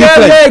dey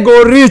different. Where e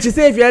go reach,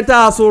 say if you enter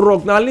Aso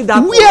Rock na only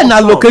that. Where na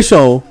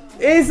location?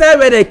 Inside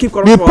where they keep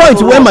corruption. The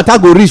point where matter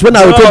go reach when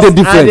I will take dey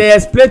different. And they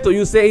explain to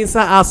you say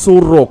inside Aso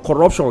Rock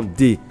corruption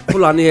dey,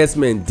 Fulani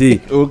herdsmen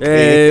dey,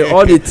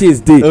 all the things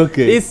dey.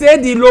 Okay. He say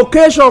the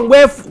location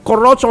where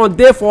corruption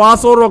dey for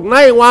Aso Rock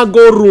na he wan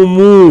go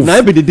remove.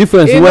 Na be the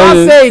difference. He not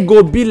say e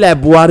go be like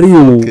Buhari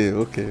o.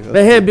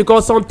 Okay.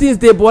 Because some things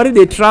dey Buhari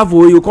dey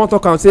travel, you can't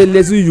talk and say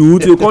lazy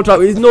youth, you can't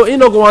travel. He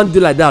no go wan do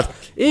like that.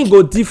 He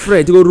go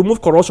different. He go remove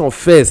corruption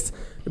first.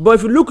 But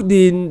if you look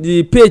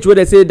the page where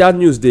they say that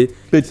news dey,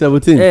 page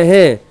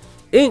 17.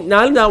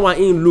 Now that one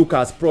in look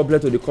as problem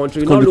to the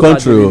country. Not look at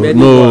the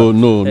remaining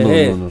one.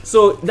 No.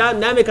 So that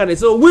make it.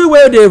 So we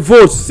where they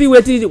vote, see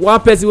wetin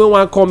one person wey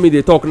wan come in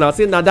dey talk now.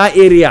 Say na that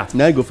area.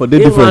 Now you go for the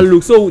different.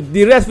 Look. So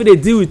the rest wey dey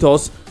deal with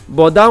us,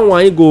 but that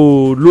one he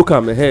go look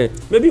am.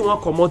 Maybe you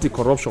wan comot the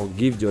corruption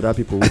give the other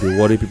people who dey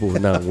worry people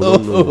now. We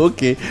don't know.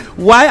 Okay.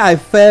 Why I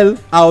fell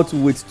out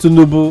with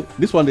Tinubu?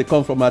 This one dey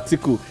come from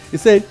article. He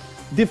said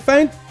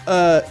defend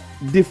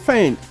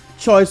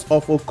choice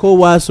of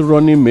Okowa's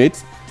running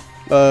mate.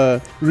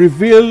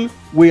 Reveal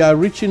we are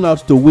reaching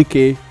out to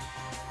Wike.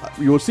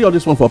 You will see all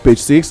this one for page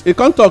 6. A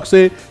contact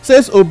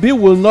says Obi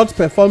will not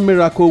perform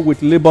miracle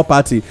with Labour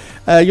Party.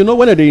 You know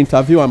when they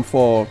interview him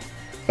for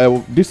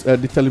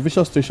the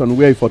television station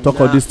where he for talk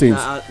all these things.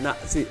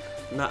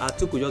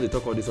 Atiku just dey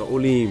talk all this one,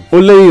 only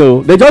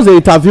him. They just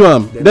interview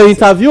him.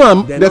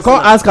 They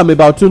can't ask him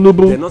about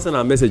Tinubu. They not send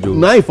a message.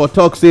 Now he for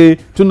talk say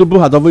Tinubu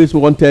has always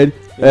wanted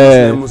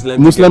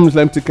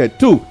Muslim ticket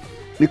too.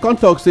 The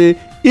contact say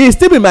he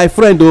still be my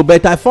friend though,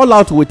 but I fall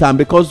out with him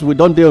because we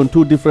don't dey on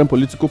two different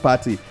political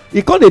parties.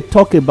 He can't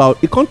talk.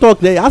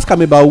 They ask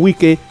him about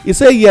Wike. He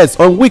say yes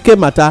on Wike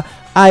matter.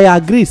 I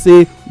agree.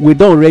 Say we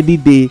don't already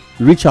dey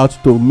reach out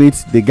to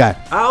meet the guy.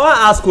 I want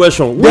ask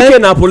question.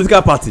 Wike na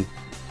political party.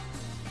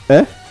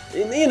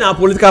 In a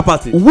political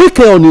party.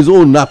 Wike on his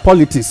own na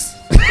politics.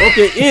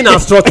 Okay, in a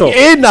structure.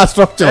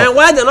 And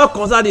why they not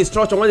consider the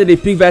structure when they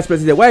pick vice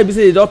president? Why be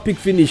say they don't pick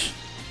finish?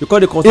 Because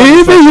they consider. He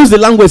even use the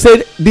language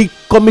say the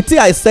committee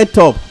I set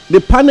up,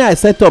 the panel I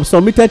set up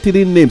submitted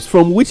 3 names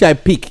from which I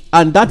pick,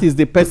 and that is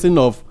the person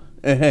of.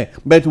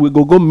 But we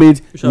go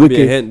meet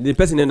Wike. The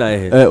person name na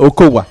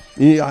Okowa.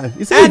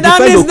 And that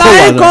means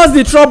now he cause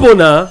the trouble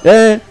now.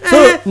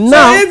 So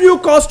now if you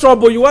cause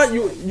trouble, you want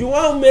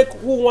make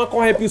who want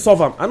come help you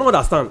solve am. I don't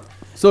understand.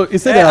 So he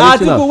said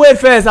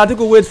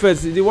Atiku wait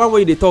first. The one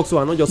way they talk so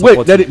I not just wait.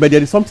 But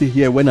there is something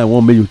here when I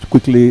want make you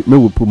quickly make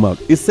we put out.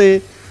 He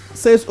say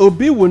says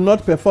Obi will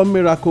not perform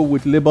miracle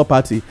with Labour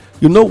Party.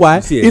 You know why?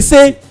 See, He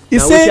say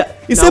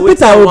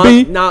Peter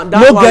Obi no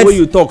get.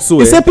 You talk so.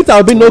 He say Peter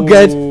Obi no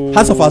get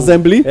House of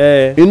Assembly.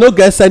 He no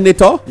get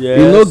senator. Yes.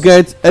 He no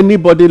get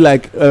anybody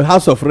like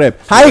House of Rep.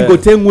 How he go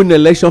take win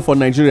election for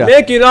Nigeria?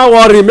 Make you no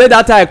worry. Make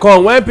that time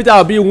come when Peter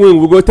Obi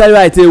win. We go tell you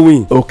how it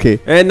win. Okay.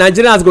 And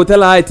Nigerians go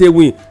tell her how it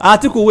win.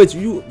 Atiku wait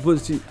you. But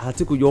see,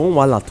 Atiku your own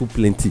wahala too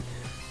plenty.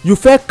 You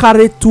first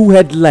carry 2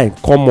 headline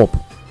come up.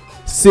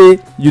 Say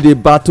you dey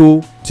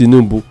battle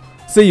Tinubu.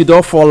 Say you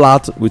don fall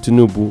out with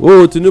Tinubu.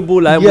 Oh,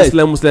 Tinubu like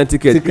Muslim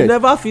ticket. You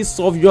never fit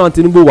solve your and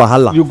Tinubu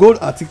wahala. You go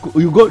Atiku.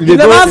 You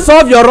never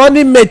solve your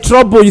running mate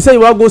trouble. You say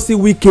you wan go see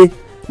Wike.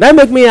 That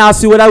make me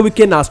ask you whether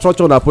Wike na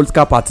structure on a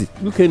political party.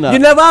 You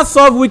never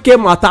solve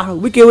Wike matter.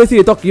 Wike wetin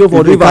dey talk you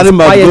for rivers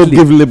quietly.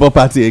 Give Labour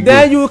Party again.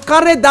 Then you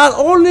carry that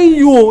only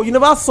you. You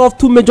never solve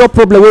 2 major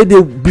problems wey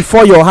dey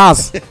before your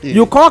house.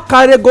 You come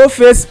carry go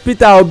face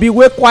Peter Obi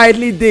wey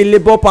quietly dey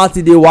Labour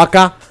Party dey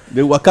waka.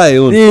 Dey waka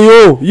alone.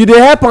 You dey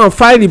help am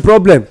find the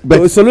problem,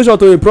 the solution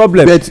to the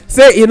problem.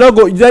 Say you no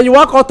go. Then you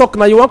wan come talk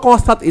now. You wan come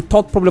start a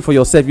third problem for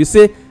yourself. You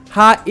say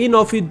how he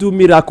no fit do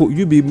miracle.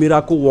 You be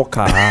miracle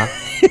worker.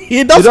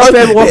 He don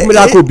work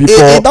miracle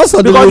before. Because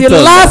the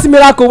last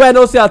miracle wey I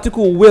know say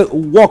Atiku will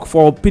work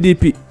for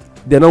PDP,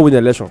 they no win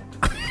election.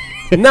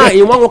 Now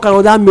he wan work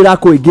another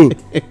miracle again.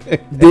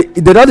 They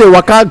don dey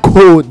waka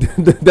go.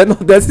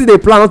 They still dey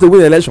plan not to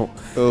win election.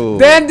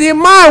 Then the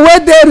man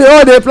wey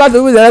dey plan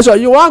to win election,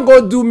 you wan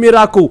go do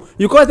miracle.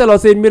 You come tell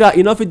us say miracle,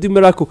 you no fit do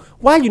miracle.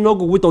 Why you no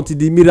go wait until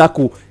the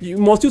miracle? You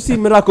must see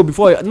miracle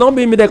before. No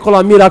be me dey call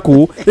am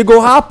miracle. E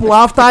go happen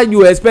after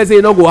you expect say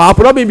e no go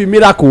happen. No be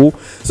miracle.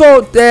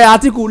 So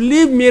Atiku,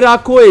 leave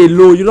miracle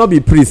alone. You no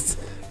be priest.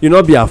 You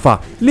no be afa.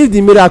 Leave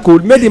the miracle.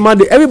 Make the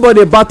man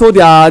everybody battle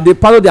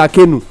their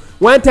canoe.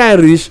 When time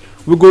reach,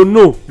 we go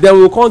know. Then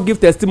we go come give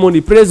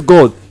testimony. Praise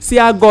God. See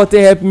how God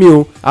take help me.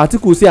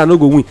 Atiku say I no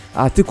go win.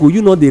 Atiku,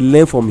 you know they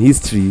learn from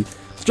history.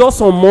 Just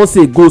some months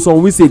ago,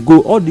 some weeks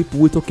ago, all the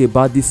people we talk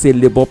about this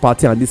same Labour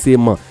Party and this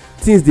same man,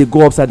 things they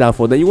go upside down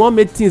for them. You want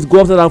make things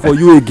go upside down for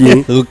you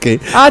again? Okay.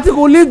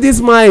 Atiku, leave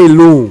this man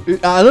alone.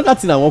 Another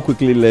thing I want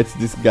quickly let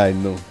this guy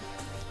know.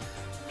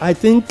 I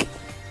think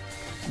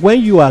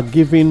when you are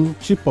giving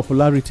cheap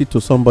popularity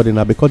to somebody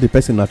now because the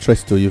person is a threat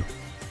to you.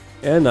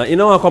 Yeah, nah. You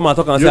know what come and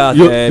talk and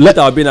say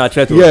Peter Obi na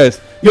threat. Yes.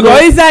 You know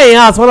inside him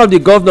house, one of the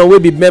governor wey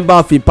be member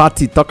of him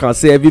party talk and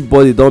say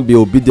everybody don be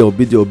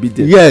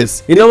obedient.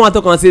 Yes. You know what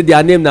talk and say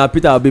their name na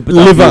Peter Obi.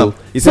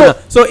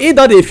 So he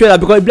don dey fear that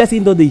because bless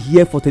him don dey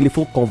hear for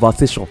telephone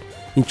conversation.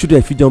 Him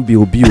children fit don be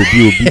obi. You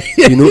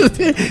know.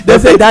 They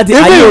say that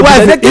even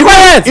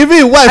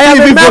his wife. I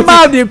am a member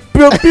of the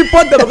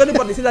people democratic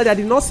party. Say that I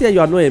did not say you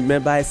are not a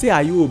member. I say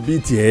are you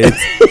obedient?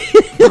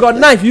 Because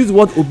now if you use the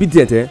word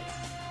obedient,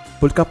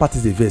 political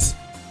parties dey vex.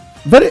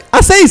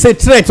 I say it's a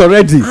threat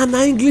already. An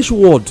English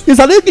word. It's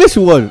an English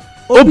word.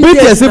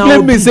 Obedience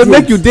simply means say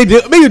make you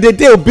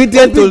dey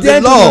obedient to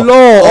the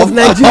law of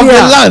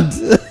Nigeria. Of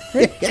the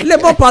land.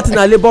 Labour Party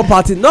na Labour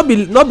Party, not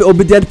be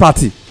obedient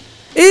party.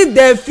 If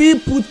dem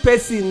fit put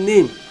person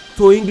name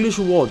to English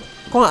word,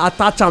 come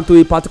attach am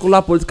to a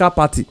particular political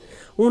party.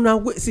 Una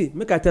wait, see,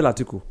 make I tell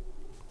Atiku.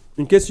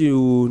 In case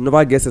you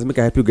never get sense, make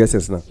I help you get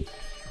sense now.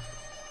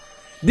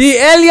 The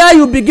earlier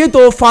you begin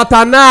to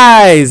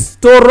fraternize,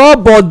 to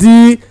rub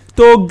body,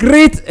 to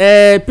greet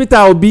Peter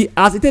Obi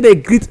as it dey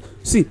greet.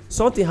 See,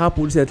 something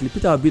happen recently.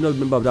 Peter Obi not a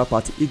member of that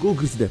party. He go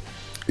greet them.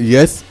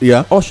 Yes,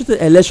 yeah. Or shoot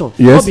the election.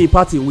 Yes. Not be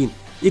party win.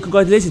 He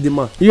congratulates the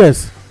man.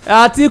 Yes.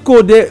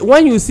 Atiku,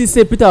 when you see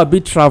say Peter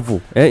Obi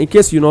travel, in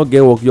case you not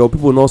get work, your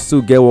people not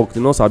still get work,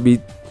 you not sabi.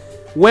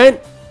 When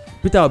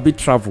Peter Obi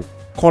travel,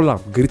 call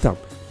am, greet am,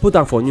 put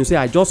am for news. Say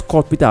I just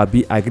called Peter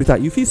Obi, I greet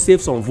am. You fit save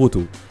some vote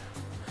o.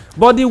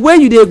 But the way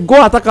you dey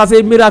go attack and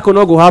say miracle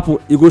no go happen,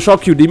 e go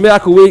shock you. The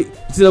miracle wey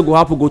still no go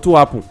happen go too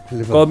happen.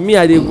 Because me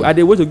I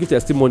dey wait to give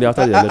testimony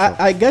after the election.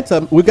 I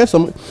get we get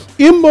some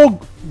Imo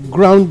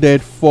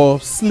grounded for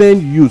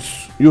slain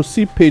youths. You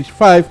see page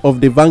 5 of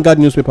the Vanguard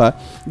newspaper.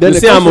 Then you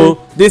see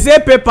they say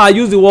paper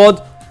use the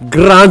word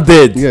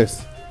grounded.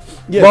 Yes.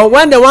 But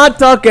when they wan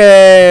talk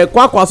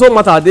kwakwaso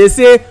matter, they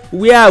say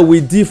where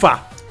we differ.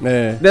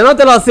 They no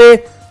tell us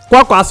say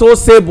kwakwaso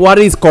say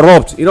Buhari is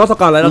corrupt. You no talk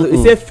am like that.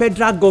 They say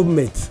federal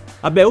government.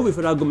 Abeg who be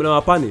federal government? Na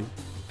our panel.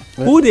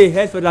 Who dey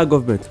head federal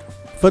government?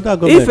 Federal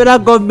government. If federal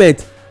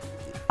government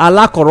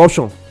allow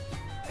corruption,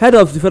 head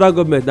of the federal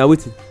government na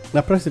wetin?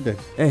 Na president.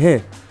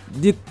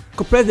 The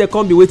president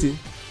come be wetin?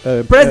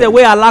 President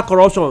wey allow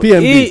corruption.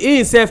 PMB. He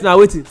himself na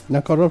wetin?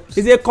 Na corrupt.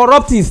 He's a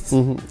corruptist.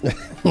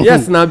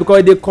 Yes, na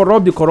because they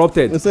corrupt the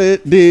corrupted. So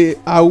the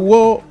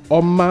Awo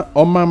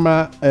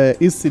Omama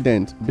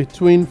incident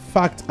between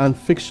fact and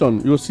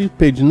fiction. You'll see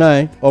page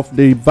 9 of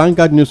the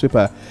Vanguard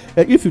newspaper.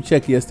 If you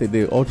check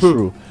yesterday, all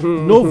true.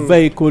 No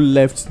vehicle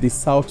left the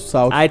south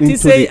into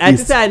the east. I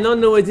say I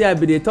don't know wetin I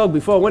be dey talk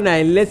before when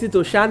I listen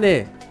to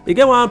Channel. E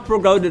get one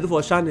program wey dey do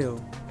for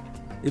Channel.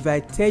 If I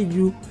tell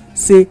you,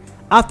 say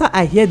after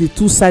I hear the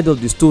two sides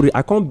of the story,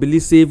 I can't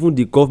believe say even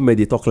the government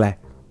dey talk lie.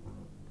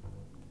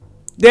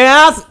 They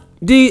ask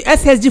the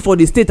SSG for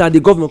the state and the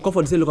government come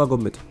for the state local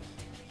government.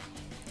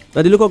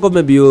 Na the local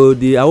government be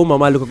the Awo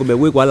Mama local government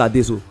wey wahala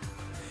dey so.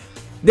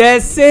 They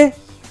say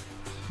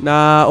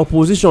na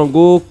opposition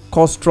go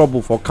cause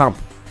trouble for camp.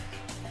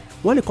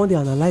 When they come dey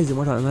analyse the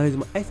matter,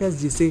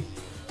 SSG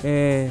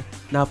say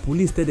na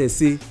police tell them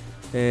say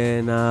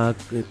na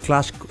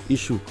clash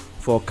issue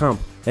for camp.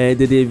 They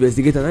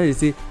investigate and they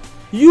say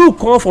you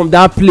come from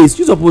that place,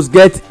 you suppose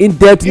get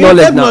in-depth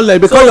knowledge now.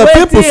 Because so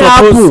your people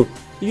suppose.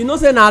 You know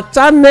say na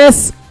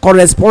channels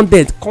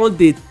correspondent come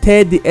dey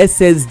tell the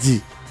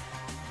SSG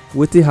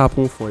wetin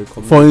happen for a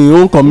community. For im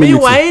own community.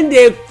 Meanwhile im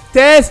dey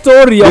tell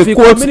story of the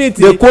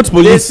community. They quote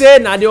police. They say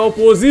na the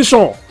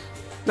opposition.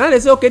 Now they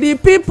say okay, the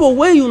people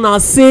wey una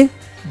say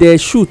dey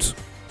shoot,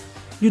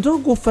 you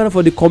don go find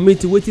for the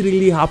community wetin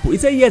really happen. He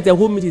say yes, dem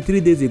hold meeting 3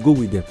 days ago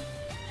with them.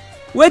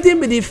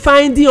 Wetin be the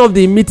finding of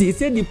the meeting? He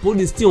say the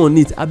police still on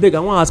it. Abeg, I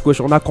wan ask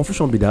question. Na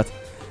confusion be that?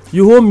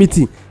 You hold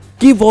meeting,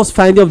 give us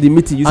finding of the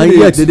meeting. You say and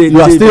yet you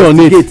are still on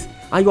it.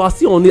 And you are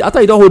still on it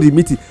after you don hold the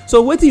meeting.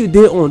 So wetin you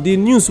dey on? The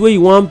news wey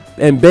you wan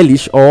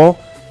embellish or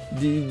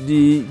the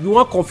you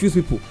wan confuse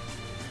people?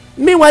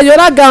 Meanwhile, the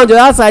other guy on the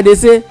other side dey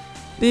say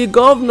the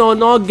governor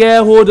no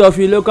get hold of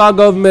the local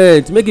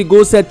government, make e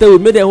go settle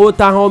with, make dem hold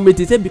town hall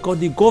meeting. Say because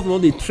the governor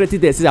dey threa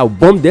ten dem say I will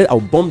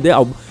bomb there.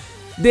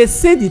 They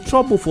say the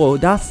trouble for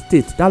that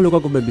state, that local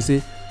government be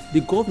say the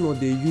governor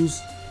dey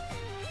use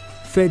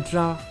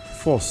federal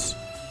force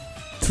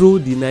through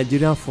the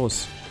Nigerian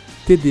force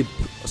take dey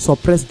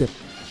suppress them.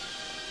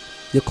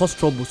 Dey cause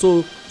trouble.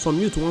 So some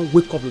youth wan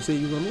wake up and say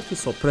you no fit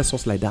suppress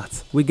us like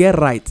that. We get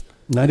right.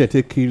 Now they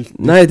take kill.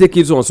 Now they take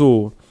kill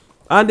so.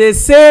 And they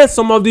say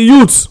some of the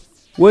youths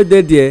wey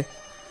dey there,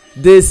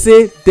 they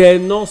say they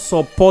no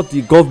support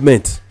the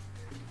government.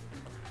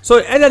 So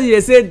either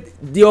they say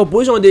the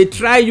opposition dey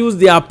try use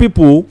their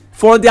people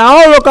for their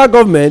own local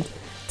government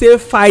to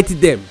fight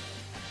them.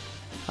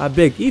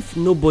 Abeg, if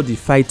nobody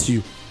fight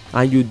you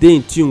and you dey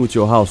in tune with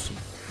your house,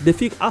 they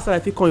fit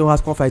outside fit come your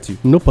house come fight you.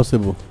 No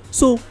possible.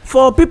 So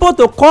for people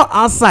to call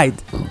outside,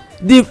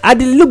 I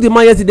dey look the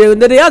man yesterday.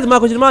 They ask the man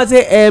question. The man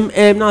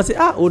say now I say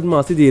old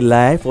man still dey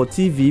lie for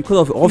TV because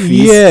of office.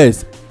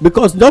 Yes,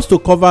 because just to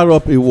cover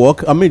up a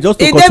work, I mean just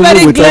to continue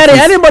very with glaring.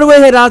 office. Anybody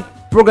wey hear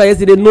that program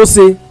yesterday know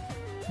say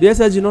the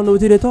SSG no know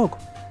wetin dey talk.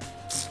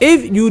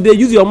 If you dey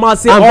use your mouth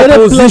say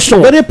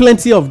opposition, very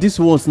plenty of these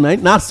ones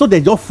na so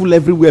they just full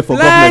everywhere for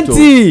government.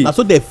 Plenty. Na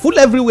so they full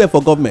everywhere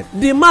for government.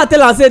 The man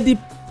tell am say the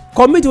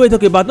community wey you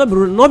talk about no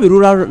be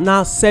rural,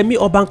 na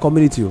semi-urban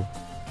community o,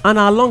 and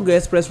along the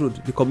express road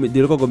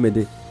the local government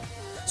dey.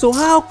 So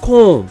how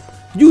come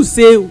you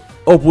say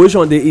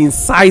opposition dey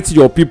incite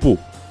your people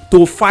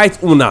to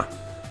fight una?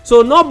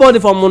 So nobody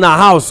from una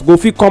house go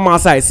fit come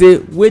outside say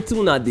wetin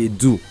una dey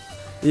do.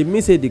 E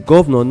mean say the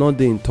governor no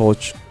dey in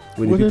touch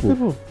with the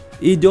people.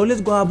 E dey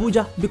always go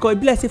Abuja because e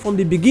be like say from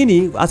the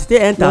beginning as e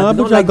take enter e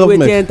don like the way e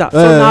take enter.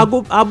 So na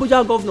go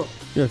Abuja governor.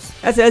 Yes.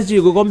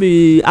 SSG go come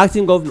be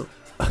acting governor.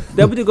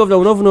 Deputy governor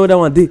we no even know that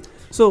one dey.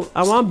 So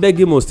I wan beg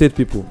Imo State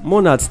people,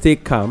 una stay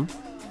calm,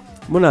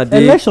 una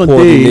dey election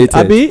day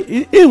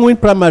abi he win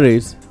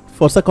primaries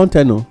for second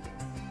term.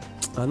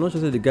 I'm not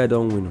sure say the guy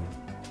don win o.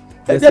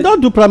 They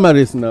don do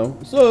primaries now,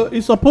 so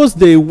e suppose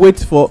dey wait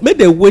for make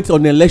they wait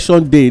on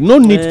election day. No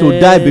need to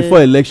die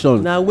before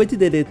election. Na wetin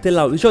dem dey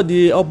tell am. Sure,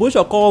 the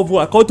opposition call vote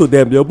according to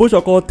them. The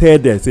opposition call tell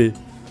them say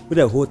make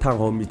dem hold town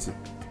hall meeting,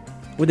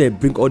 make dem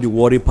bring all the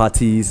warring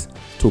parties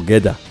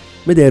together,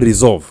 make dem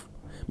resolve.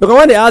 Because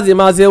when they ask the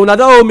man say una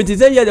don hold meeting,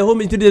 say yeah the hold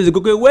meeting 3 days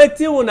ago. Okay,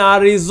 wetin una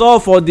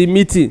resolve for the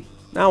meeting?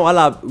 Now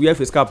wahala wear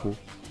face cap o.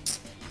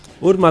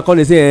 Old man come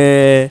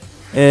dey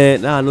say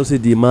now I know say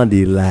the man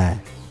dey lie.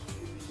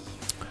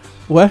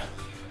 Well,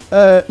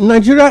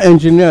 Nigeria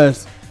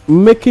engineers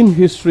making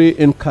history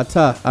in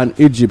Qatar and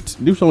Egypt.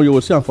 This one you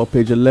will see on for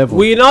page 11.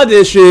 We no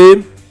dey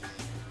shame.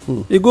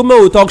 The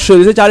government will talk show.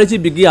 They say charity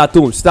begin at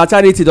home. Sister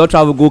Charity don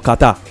travel go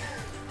Qatar.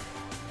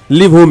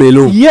 Leave home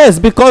alone. Yes,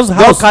 because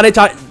house. Don't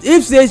carry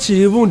if say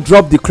she even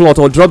drop the cloth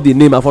or drop the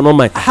name, I for no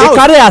mind. How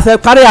carry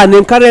herself, carry her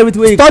name, carry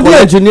everything. Study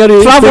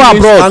engineering, travel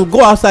abroad, and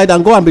go outside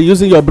and go and be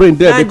using your brain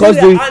there. Nigeria,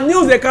 because and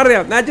news they carry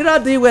her. Nigeria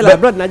doing well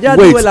abroad. Nigeria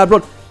doing well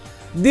abroad.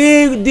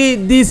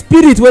 The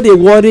spirit wey dey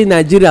worry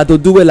Nigeria to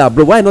do well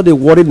abroad, why not dey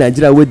worry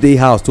Nigeria wey dey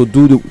house to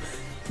do the?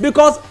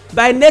 Because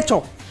by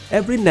nature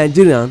every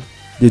Nigerian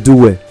dey do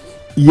well.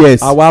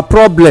 Yes. Our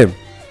problem.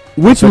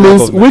 Which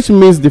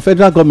means the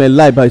federal government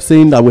lie by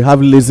saying that we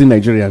have lazy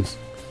Nigerians.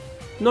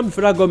 No be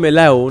federal government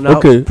lie o.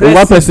 Okay,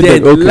 one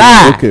president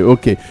lie.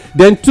 Okay.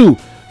 Then two,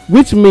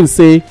 which means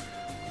say.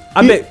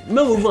 Abeg,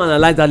 make we even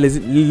analyse that lazy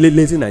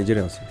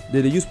Nigerians.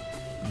 They dey use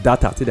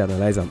data take dey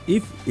analyse am.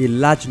 If a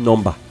large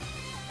number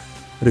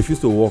refuse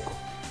to work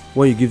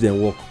when you give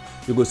them work,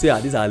 you go say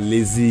these are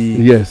lazy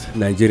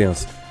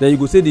Nigerians. Then you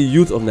go say the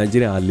youth of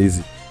Nigeria are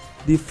lazy.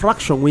 The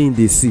fraction wey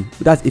they see,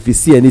 that if you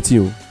see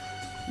anything,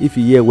 if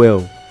you hear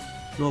well,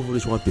 no over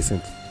reach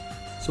 1%.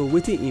 So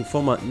wetin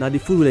informer na the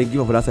food wey dem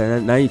give am for that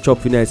side, na him chop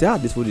finish say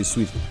this food is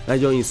sweet. Na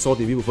just insult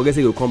the people, forget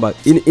say you go come back.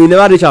 He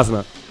never reach us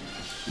na.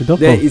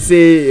 then he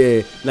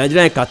say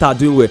Nigeria and Qatar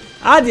doing well.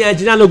 How the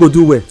Nigeria no go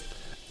do well?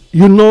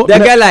 You know, they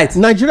get light.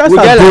 Nigerians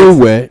are doing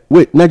well.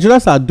 Wait,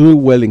 Nigerians are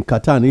doing well in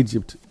Qatar and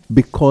Egypt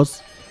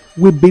because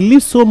we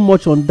believe so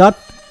much on that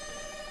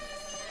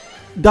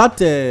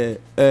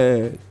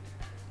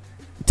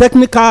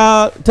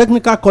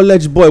technical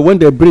college boy when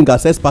they bring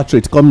as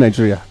expatriate come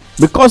Nigeria.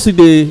 Because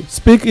they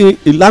speak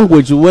a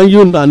language when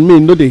you and me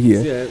know they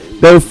hear,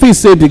 they feel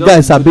say the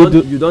guys are being.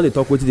 You don't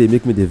talk what they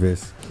make me the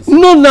verse.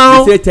 No,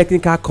 now. They say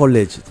technical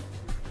college.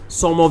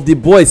 Some of the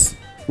boys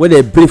when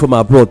they bring from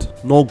abroad,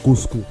 not go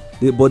school,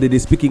 but they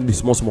speak English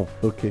small.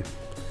 Okay.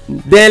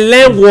 They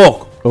learn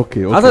work.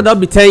 Okay. After that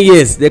be 10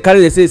 years,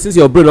 they say since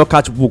your brain not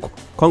catch book,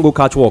 can't go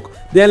catch work.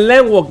 They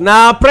learn work.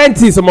 Now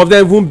apprentice, some of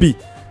them won't be.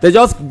 They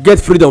just get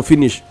freedom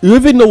finish. You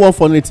even know one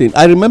funny thing.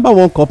 I remember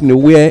one company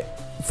where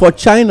for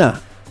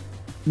China,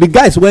 the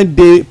guys went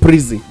they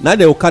prison. Now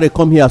they will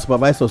come here as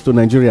supervisors to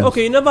Nigeria.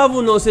 Okay, you never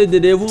even know say they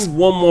even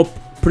want more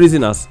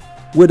prisoners.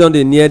 We don't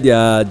they near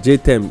their J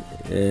term.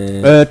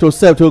 To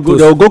serve to go.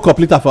 They will go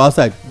complete for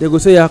outside. They go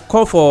say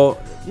come for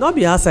not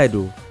be outside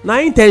though. Now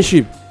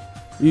internship.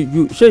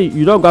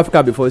 You don't go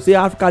Africa before. You say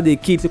Africa they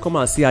kill. You come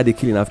and see how they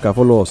kill in Africa.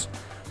 Follow us.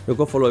 You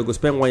go follow. You go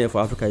spend 1 year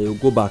for Africa. You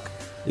go back.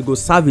 You go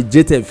serve with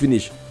J term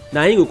finish.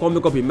 Now you go come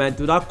make up your mind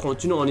to that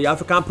continue on the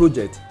African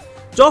project.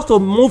 Just to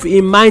move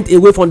in mind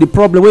away from the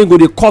problem when you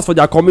go the cause for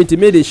their community,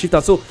 make the shit.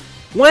 So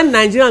when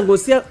Nigerians go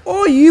say,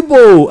 oh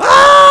Igbo,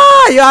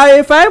 you are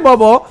a fine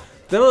bobo.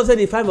 Then also say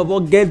the fine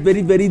bobo get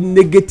very, very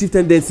negative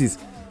tendencies.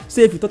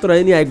 Say if you talk to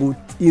any, I go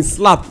in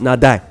slap, now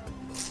die.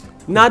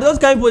 Now those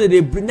kind of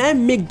people they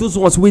make those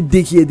ones wey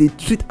dey here, they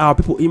treat our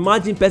people.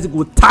 Imagine person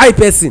go tie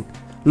person,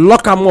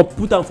 lock am up,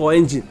 put am for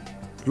engine,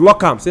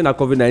 lock am, say na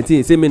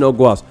COVID-19, say may not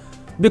go out.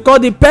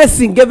 Because the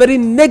person get very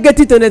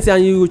negative tendency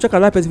and you check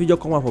another person, you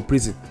just come out for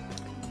prison.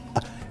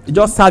 You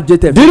just serve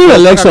JTF. During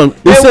election,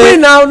 they say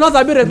now not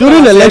a bit.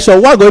 During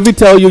election, what go even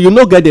tell you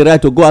no get the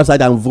right to go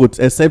outside and vote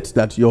except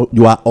that you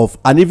are off,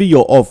 and even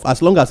you're off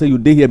as long as say you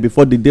dey here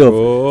before the day of,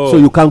 so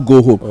you can't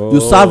go home. You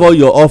serve all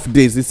your off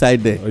days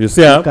inside there. You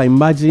see, you can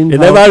imagine. He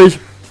never reach.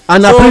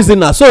 And a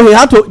prisoner, so he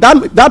had to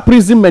that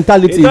prison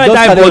mentality. Just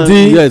carry body.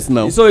 Yes,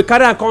 now. So he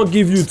carry and can't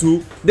give you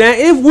to. Then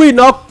if we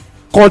not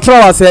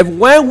control ourselves,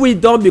 when we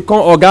don't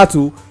become oga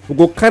to, we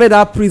go carry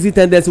that prison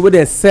tendency wey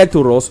dem sell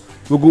to us.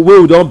 We go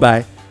where we don't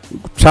buy.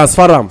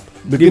 Transfer them,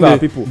 give our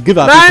people.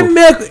 Now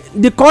make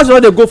the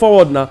culture they go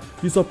forward now.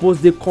 You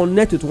suppose they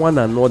connect with one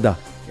another.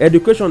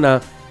 Education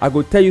now, I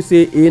go tell you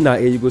say A na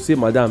A, you go say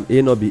madam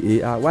A no be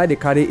A. Why they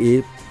carry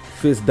A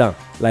face down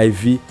like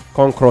V,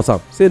 come cross am.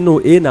 Say no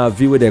A na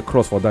V where they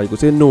cross for that. You go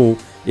say no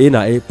A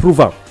na A, prove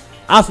am.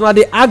 As now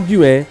they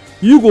argue,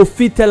 you go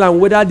fit tell am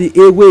whether the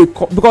A way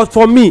because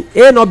for me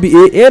A no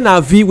be A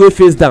na V way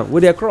face down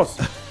where they cross.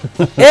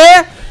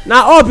 A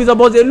now up is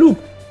about the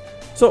look.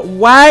 So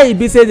why e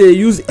be say they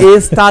use A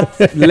start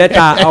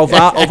letter of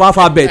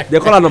alphabet? They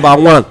call it number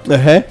 1.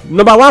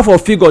 Number 1 for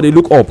figure they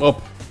look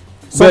up.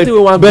 Something we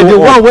want but the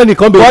one up. When it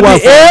come be 1 for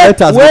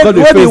letters when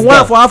the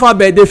 1 for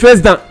alphabet they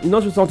face down. You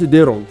know something dey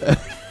wrong.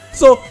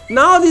 So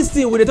now this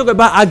thing we dey talk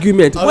about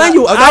argument. When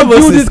you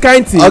argue this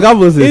kind thing,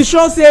 e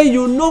sure say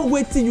you know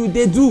wetin you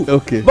dey do.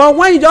 Okay. But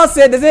when you just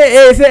say they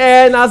say A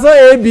say na so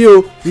A be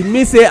o, it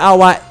mean say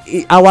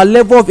our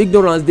level of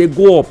ignorance dey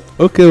go up.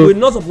 Okay. We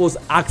not suppose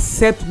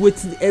accept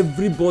wetin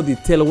everybody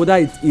tell whether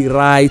it's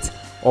right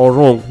or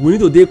wrong. We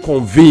need to dey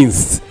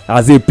convinced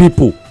as a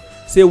people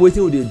say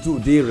wetin we dey do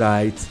dey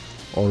right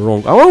or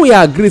wrong. And when we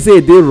agree say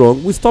e dey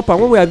wrong, we stop am.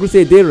 When we agree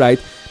say e dey right,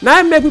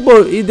 now make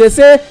people if they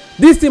say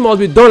this thing must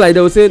be done like,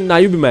 they will say na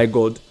you be my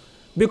God,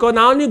 because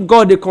na only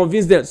God dey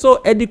convince them.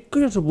 So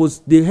education suppose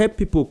dey help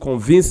people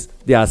convince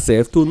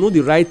themselves to know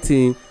the right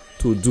thing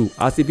to do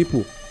as a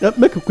people.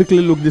 Make a quickly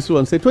look this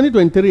one. Say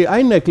 2023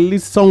 INEC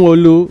lists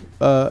Sanwo-Olu,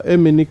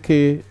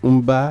 Emenike,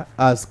 Mba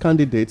as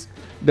candidates.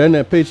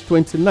 Then page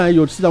 29,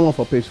 you'll see that one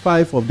for page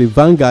 5 of the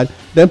Vanguard.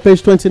 Then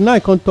page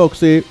 29 can talk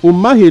say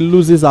Umahi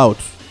loses out.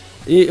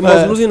 He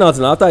must losing out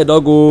now after he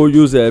don't go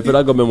use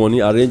federal government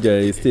money arrange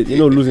a state. You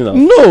know losing out.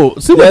 No,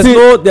 see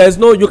there's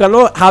no. You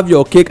cannot have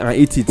your cake and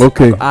eat it.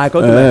 Okay. I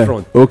come to my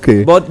front.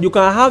 Okay. But you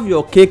can have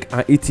your cake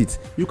and eat it.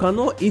 You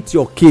cannot eat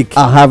your cake.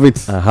 I have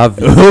it.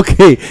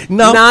 Okay.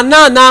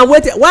 Now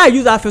wait. Why I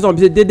use that first one?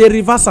 They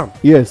reverse them.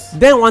 Yes.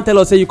 Then one tell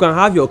us say you can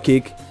have your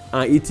cake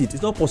and eat it.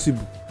 It's not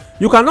possible.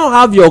 You cannot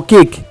have your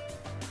cake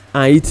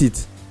and eat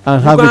it. You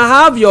can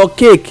have your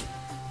cake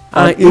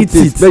and eat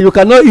it. But you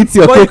cannot eat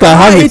your cake and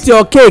have it. Eat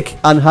your cake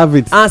and have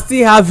it and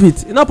still have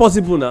it. It's not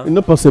possible now. It's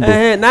not possible.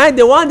 Now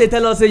the one they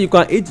tell us say you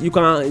can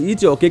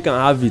eat your cake and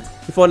have it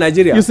for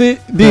Nigeria. You see,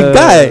 the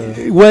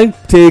guy when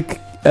take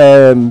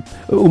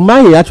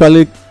Umahi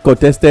actually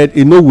contested,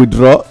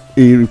 withdraw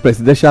a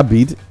presidential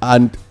bid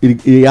and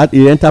he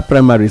entered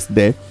primaries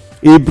there.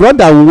 He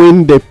brought and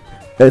win the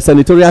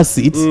senatorial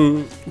seat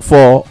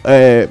for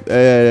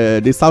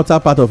the southern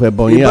part of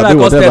Ebonyi.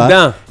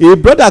 His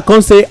brother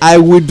can say I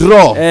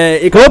witdraw.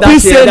 Hoping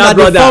say that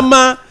the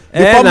former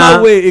the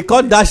former way he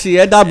called Dashi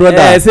elder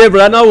brother. Say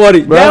brother no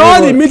worry. They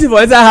all the meeting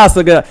for inside house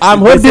together. I'm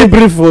holding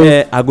brief o.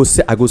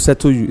 I go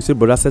settle you. Say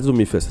brother settle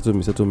me first.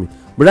 Settle me.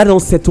 Brother don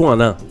settle am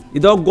now. He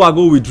don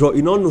go withdraw.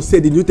 He no know say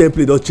the new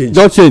template don change.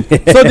 So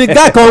the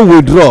guy come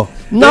withdraw.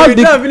 Now the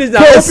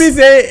case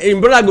say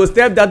him brother go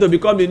step down to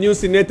become the new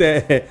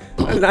senator.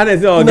 Now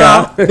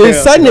the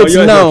senate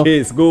now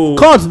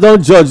court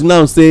don judge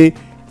now say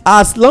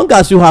as long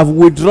as you have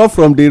withdraw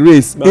from the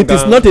race it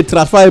is not a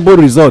transferable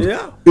result.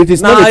 It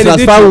is not a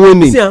transfer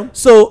winning.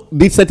 So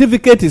the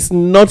certificate is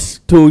not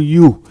to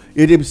you.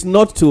 It is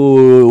not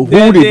to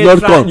who did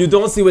not come. You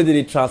don see whether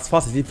they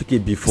transfer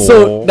certificate before.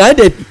 So now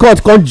the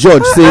court come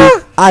judge say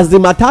as the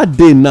matter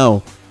dey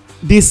now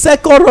the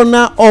second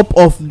runner up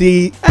of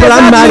the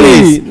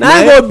primaries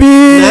na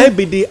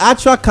be the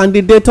actual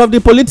candidate of the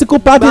political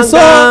party.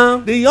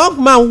 So the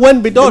young man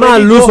when be don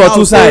already lose for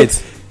two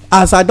sides.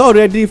 As I don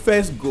already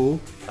first go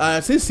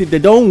since they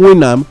don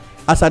win am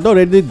as I don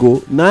already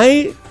go na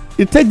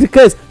he take the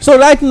case. So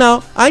right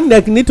now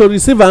INEC need to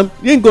receive am.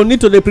 He go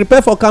need to dey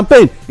prepare for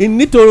campaign. He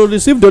need to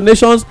receive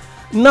donations.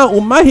 Now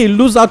Umahi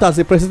lose out as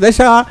a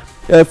presidential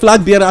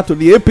flag bearer to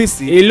the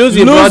APC. He lose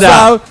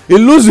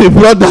his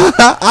brother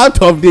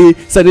out of the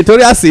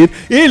senatorial seat.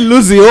 He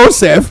lose his own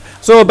self.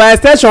 So by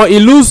extension he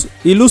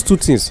lose two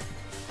things.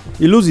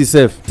 He lose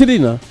himself. Three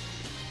now.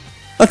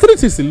 Three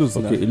things he lose.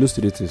 Okay, he lose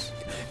three things.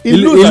 He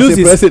lose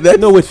his president.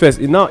 No, wait first.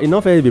 He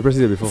not fair be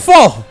president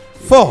before.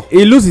 Four.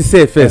 He lose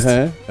himself first.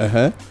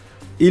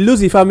 He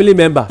lose his family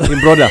member, him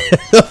brother.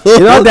 He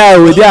not die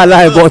with their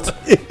alive, but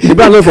the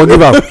brother no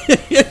forgive am.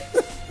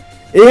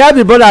 He help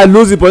the brother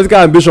lose his political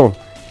ambition.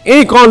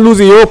 He can't lose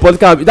his own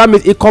political. That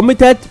means he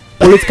committed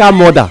political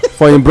murder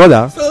for him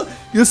brother. So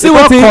you see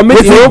what he commit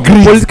his own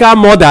political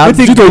murder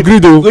due to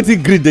greed o.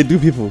 Wetin greed dey do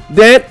people.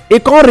 Then he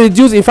can't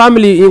reduce him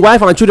family, him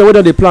wife and children wey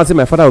don dey plan say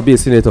my father will be a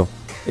senator.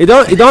 He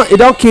don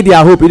kill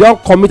their hope. He don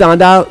commit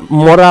another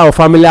moral or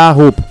familial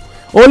hope.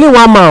 Only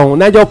one man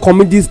na just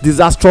commit this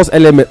disastrous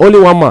element. Only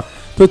one man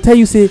to tell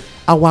you say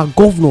our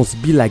governors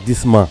be like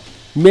this man.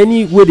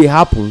 Many wey dey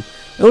happen.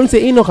 Only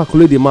say he no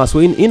calculate the mass, so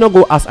he no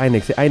go ask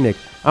INEC. Say INEC,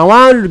 I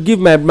wan give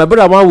my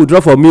brother wan withdraw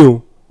for me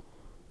o.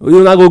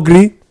 You na go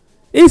gree?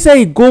 He say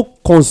he go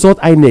consult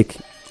INEC.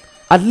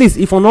 At least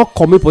if I not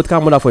commit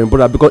political murder for him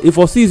brother, because if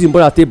I see his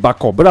brother take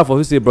back up, brother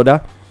for say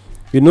brother,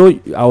 you know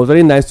I was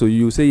very nice to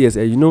you. Say yes,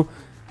 you know.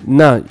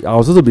 Now I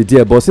was supposed to be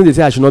there, but since they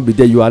say I should not be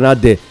there, you are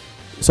not there.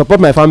 Support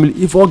my family.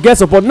 If I get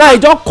support, now he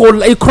just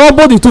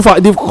crumble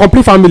the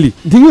complete family.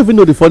 Do you even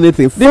know the funny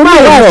thing? The man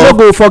wife no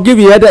go forgive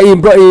him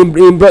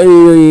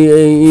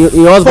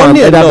husband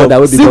and other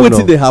brother. See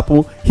wetin dey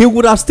happen. He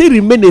would have still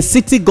remained a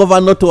city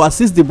governor to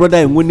assist the brother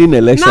in winning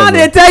election. Now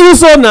they tell you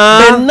so now.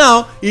 Then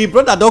now his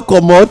brother don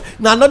comot.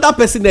 Na another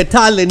person dey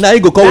talent. Now he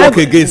go come work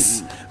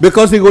against.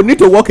 Because he go need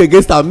to work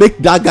against and make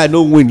that guy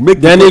no win.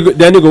 Then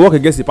he go work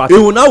against the party. He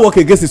will now work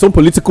against his own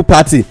political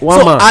party.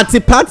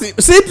 Anti-party.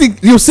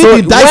 You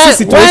see the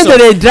dicey situation. When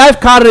they drive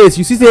car race,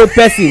 you see the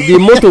person, the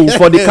motor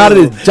for the car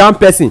race, jam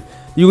person.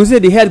 You go say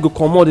the head go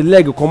comot, the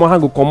leg go comot,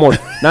 hand go comot.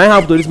 Now he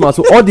happen to this man.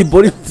 So all the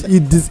body,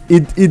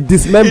 it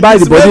dismember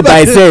the body by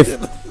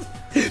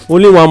itself.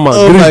 Only one man.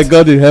 Oh greed. My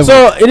God in heaven.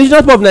 So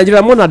indigenous part of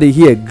Nigeria, more than they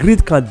hear,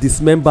 greed can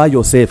dismember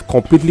yourself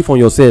completely from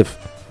yourself.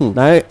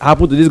 Now it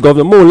happen to this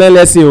government. More learn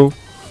lesson.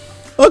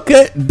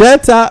 Okay,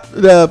 data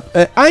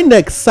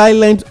INEC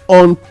silent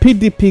on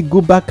PDP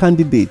Guba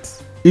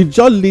candidates.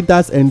 Ijaw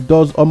leaders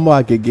endorse Omo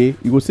Agege.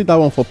 You will see that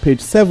one for page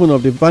 7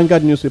 of the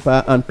Vanguard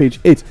newspaper and page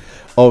 8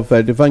 of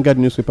the Vanguard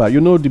newspaper.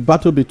 You know the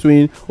battle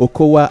between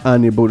Okowa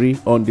and Ibori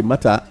on the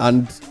matter.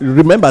 And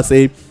remember,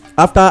 say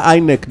after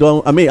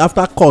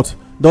after court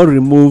don't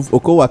remove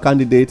Okowa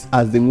candidate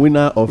as the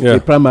winner of the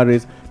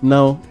primaries.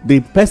 Now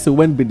the person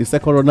went be the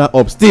second runner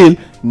up still.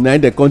 Now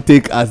they can't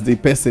take as the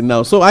person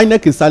now. So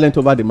INEC is silent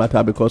over the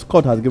matter because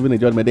court has given a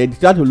judgment. They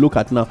try to look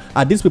at now.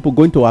 Are these people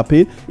going to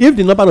appeal? If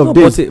the number of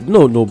days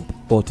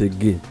but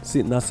again,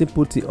 see now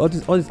simple thing. All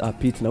this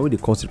appeal now we dey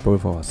cause the problem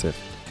for ourselves.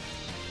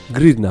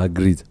 Greed na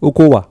greed.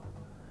 Okowa,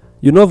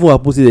 you know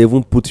what they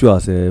even put you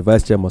as a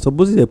vice chairman.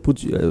 Suppose they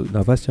put you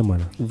vice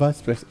chairman.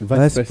 Vice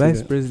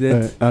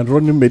president and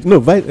running mate. No,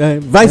 vice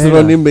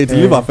running mate.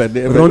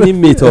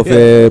 Running mate of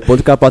a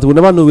political party. We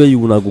never know where you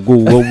wanna go.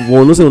 We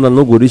no say we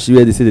no go reach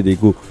where they say that they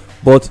go.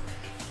 But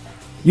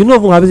you know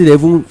what happens? They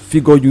even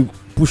figure you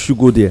push you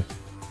go there.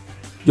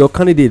 Your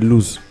candidate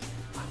lose.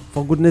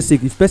 For goodness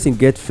sake, if person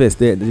get first,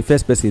 the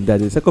first person die,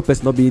 the second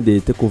person not being the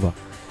takeover.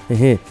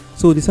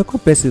 So the second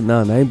person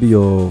now be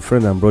your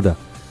friend and brother.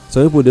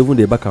 Some people even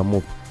they back am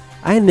up.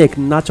 INEC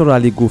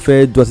naturally go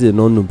fair do as they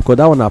don't know because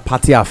that one a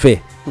party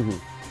affair.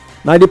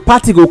 Now the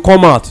party go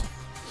come out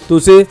to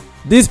say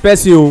this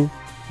person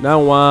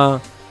now one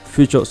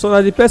future. So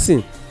now the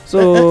person.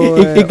 So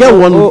it get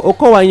one.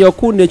 Okowa in your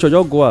cool nature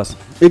just go ask.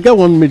 It get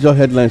one major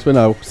headlines when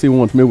I see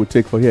one may we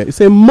take for here. It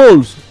say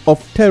moles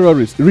of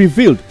terrorists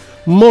revealed.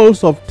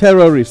 Moles of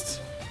terrorists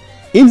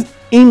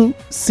in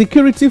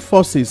security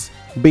forces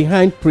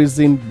behind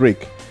prison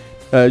break.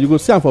 You go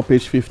see am for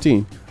page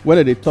 15.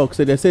 Whether they talk,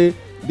 so they say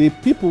the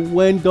people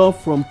went down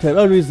from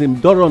terrorism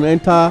don't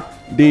enter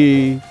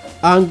the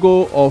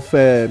angle of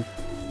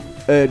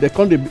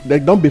they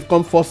don't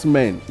become first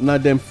men. Now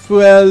them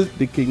fuel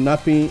the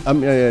kidnapping.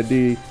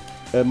 The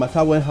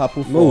matter when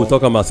happen. No, we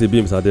talk about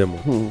Sibim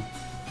Sademo.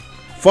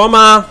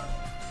 Former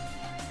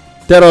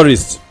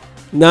terrorist,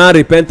 now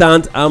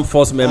repentant armed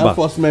force member. Armed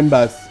force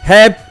members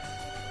help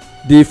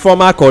the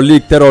former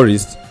colleague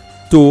terrorist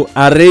to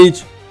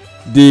arrange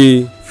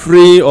the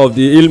free of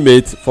the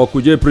inmate for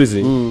Kuje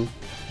prison,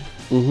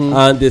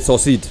 and they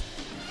succeed.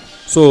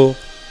 So,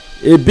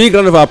 a big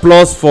round of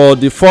applause for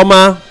the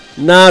former,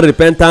 now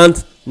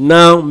repentant,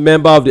 now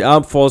member of the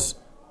armed force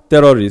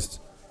terrorist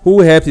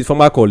who helped his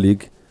former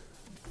colleague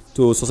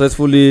to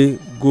successfully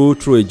go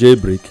through a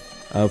jailbreak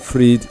and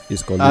freed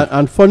his colleague.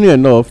 And funny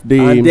enough,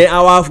 and then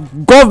our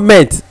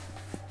government,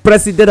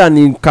 president and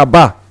in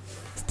Kaba,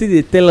 still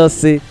they tell us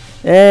say,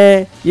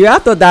 you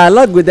have to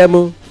dialogue with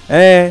them.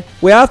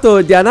 We have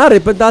to. They are not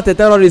repentant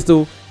terrorists.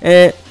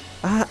 That's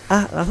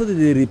what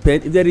they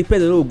repent. If they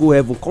repent, they don't go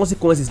heaven.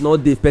 Consequences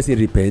not the person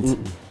repent.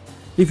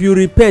 If you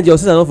repent, your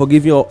sins are not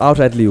forgiven you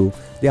outrightly.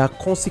 There are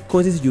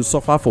consequences you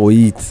suffer for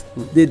it.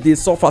 They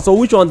suffer. So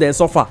which one then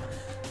suffer?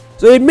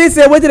 So it means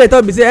say wetin they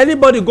talk be say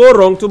anybody go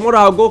wrong tomorrow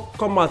I'll go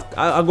come out.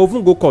 I go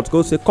even go court.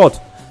 Go say court.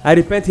 I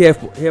repent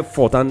here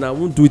forth and I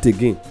won't do it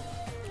again.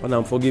 And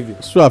I'm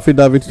forgiven. Sue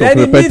affidavit of repentance.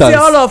 Then it means say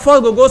all of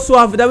us go sue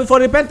affidavit for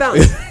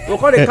repentance. We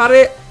call they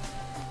carry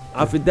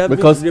affidavit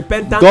because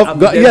repentant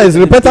affidavit. Yes,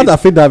 repentant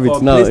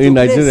affidavit now in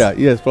Nigeria.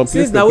 Yes, from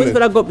since now when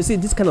federal government see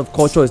this kind of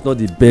culture is not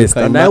the best,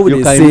 and now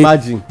you can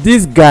imagine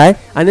this guy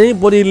and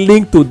anybody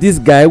linked to this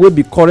guy will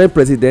be current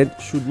president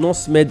should not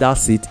smell that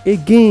seat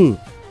again,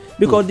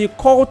 because the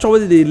culture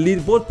wey they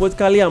lead both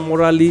politically and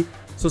morally,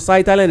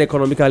 societally and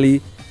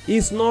economically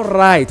is not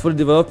right for the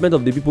development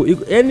of the people.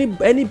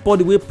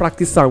 Anybody wey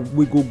practice am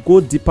we go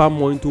deeper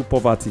more into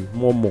poverty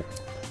more.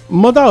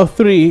 Mother of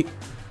three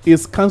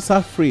is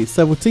cancer free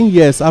 17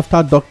 years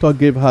after doctor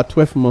gave her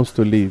 12 months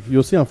to live.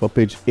 You'll see am for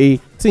page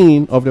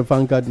 18 of the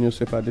Vanguard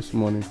newspaper this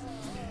morning.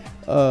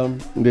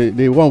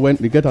 The one when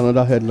they get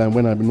another headline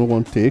when I no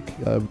one take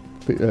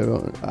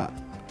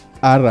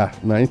Ara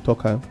na him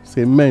talk am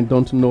say men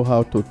don't know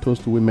how to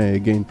toast women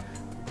again.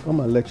 Come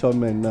and lecture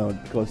men now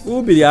because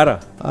who be the Ara?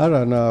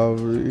 Ara now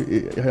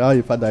how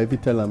your father if you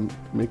tell am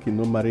make him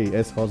no marry his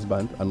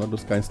ex-husband and all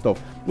those kind of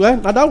stuff. Well,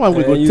 now that one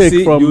we go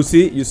take from. You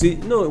see.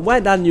 No,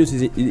 why that news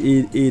is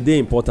a day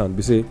important?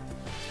 Because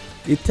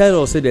it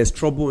tells us say there's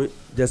trouble,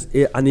 there's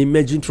an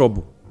emerging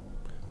trouble,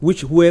 which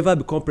whoever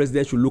become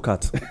president should look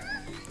at.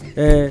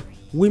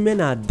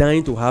 Women are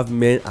dying to have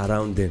men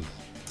around them,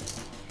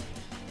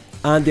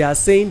 and they are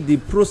saying the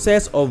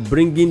process of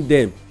bringing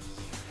them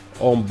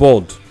on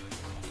board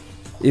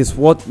is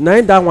what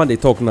now that one they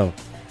talk now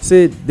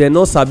say they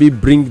no sabi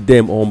bring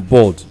them on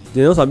board,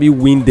 they no sabi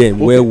win them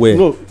well.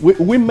 No,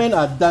 women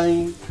are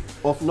dying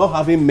of not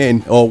having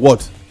men or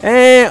what?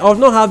 Of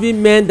not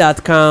having men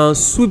that can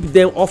sweep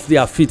them off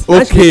their feet.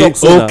 Okay.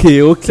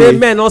 Say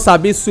men no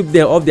sabi sweep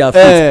them off their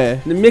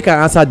feet. Make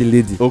I answer the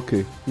lady.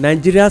 Okay.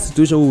 Nigeria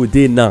situation we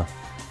dey now.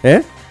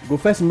 Go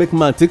first make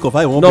man think of how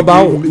you want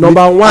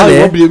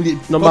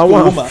number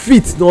one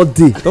feet not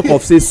dey talk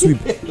of say sweep.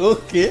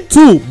 Okay.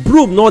 2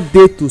 broom not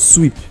dey to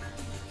sweep,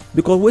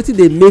 because wetin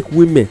dey make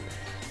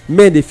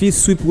men dey fit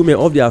sweep women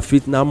off their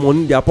feet na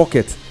money in their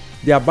pocket,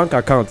 their bank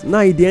account.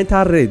 Now e dey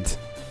enter red.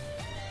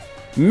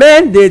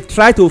 Men dey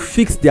try to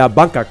fix their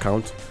bank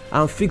account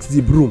and fix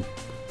the broom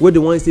wey dey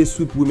wan say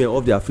sweep women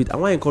off their feet. I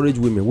wan encourage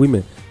women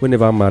wey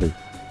never marry,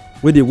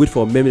 wey dey wait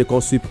for men wey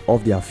come sweep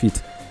off their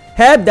feet.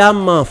 Help that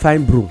man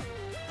find broom.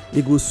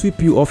 He go sweep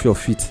you off your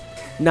feet.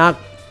 Na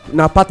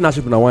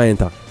partnership una wan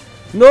enter.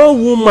 No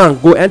woman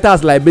go enter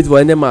as liability for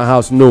any man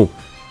house. No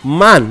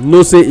man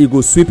know say he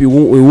go sweep a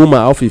woman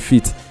off her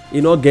feet. He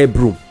no get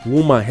broom.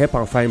 Woman help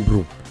am find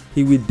broom.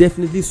 He will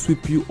definitely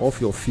sweep you off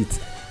your feet.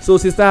 So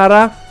sister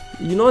Ara,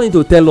 you no need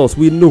to tell us.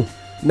 We know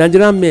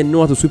Nigerian men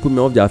know how to sweep women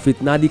off their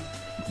feet. Now the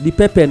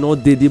pepper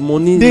not dey, the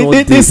money not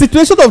dey. The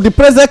situation of the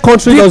present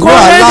country does not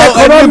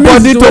allow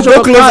anybody to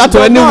go closer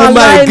to any woman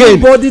again.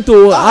 Anybody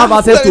to have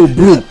access to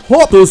broom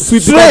to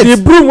sweep, because the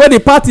broom wey the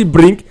party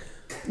bring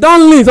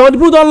don leave, and the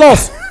broom don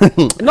lost.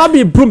 Not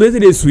be broom they say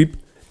dey sweep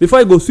before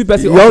you go sweep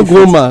person young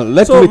woman.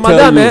 Let me tell you, so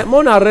madam,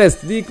 more na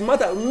rest. The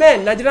matter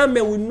men, Nigerian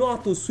men will know how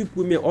to sweep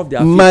women off their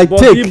feet. My but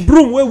take, the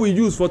broom wey we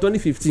use for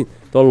 2015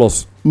 don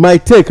lost. My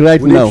take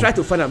right now, we try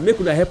to find am. Make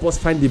una help us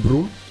find the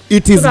broom.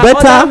 It is so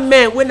better. Other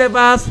men wey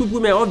never sweep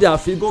women off their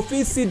feet go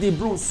fit see the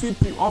broom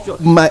sweep you off your.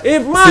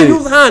 If man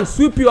use hand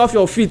sweep you off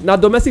your feet, na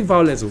domestic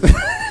violence.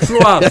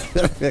 Throughout.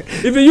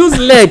 If you use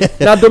leg,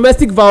 na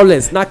domestic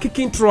violence. Na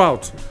kicking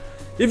throughout.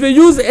 If you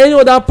use any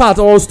other part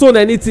or stone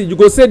anything, you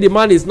go say the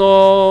man is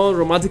not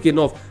romantic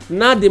enough.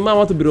 Now the man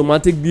want to be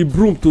romantic, the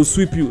broom to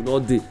sweep you,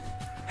 not dey.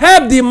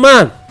 Help the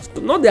man,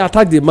 not dey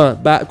attack the man,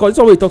 but because this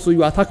one wey you talk, so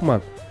you attack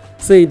man.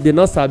 Say they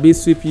not sabi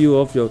sweep you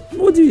off your.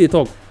 What do you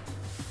talk?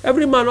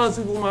 Every man wants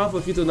to woman have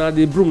a feet on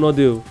the broom not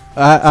there.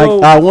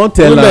 I won't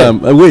tell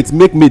wait,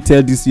 make me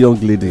tell this young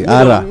lady.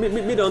 Ara.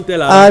 Me don't tell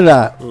her.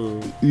 Ara.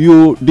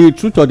 the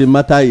truth of the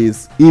matter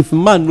is, if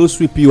man no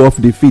sweep you off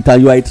the feet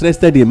and you are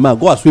interested in man,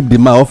 go and sweep the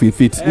man off his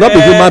feet. Not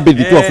be human being,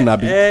 the two of una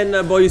be.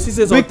 But you see,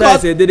 say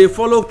sometimes they dey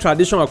follow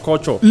traditional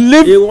culture.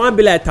 It wan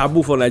be like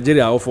taboo for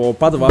Nigeria or for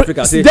part of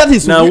Africa. Say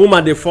na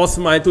woman dey force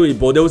man to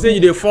Igbo. They will say you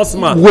dey force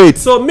man. Wait.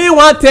 So me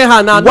wan tell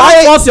her now,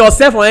 don't force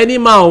yourself on any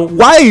man.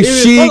 Why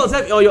is she? If you force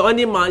yourself on your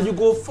only man, you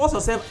go force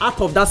yourself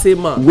out of that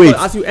same man. Wait.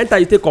 As you enter,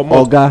 you take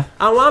comot. Oga.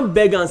 I wan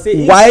beg and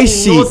say, why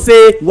she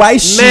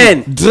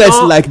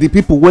dress like the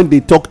people when they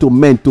talk to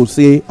men to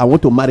say I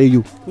want to marry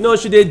you? No,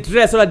 she dey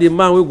dress so that the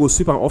man will go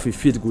sweep am off his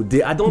feet go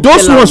dey. I don't.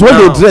 Those ones when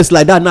they dress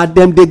like that, now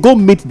them they go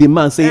meet the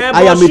man say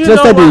I am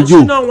interested in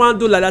you. She don't want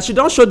to do like that. She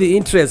don't show the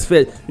interest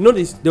first. You know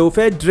this, they will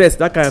first dress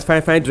that kind of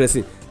fine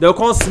dressing. They will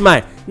come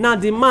smile. Now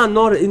the man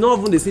not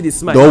even they see the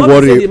smile. Don't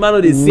worry. The man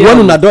no dey see when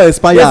una don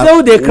expire, they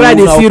say they cry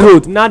they see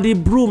road. Now the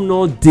broom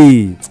no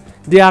dey.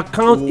 The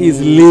account is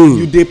lean.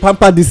 You dey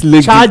pamper this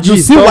lady. Charges.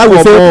 You see why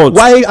we say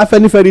why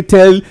Afenifere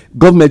tell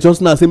government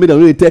just now say make dem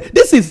really tell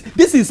this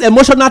is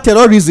emotional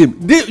terrorism.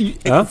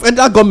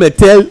 Federal government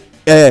tell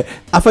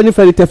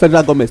Afenifere tell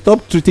federal government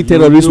stop treating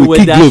terrorists with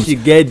kid gloves. She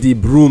get the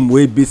broom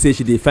wey be say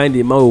she dey find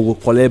the man who go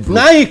collect broom.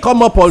 Now he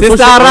come up on social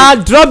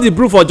media. Drop the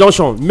broom for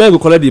junction. Men go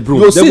collect the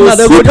broom. You see now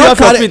they go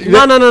just carry.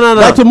 No.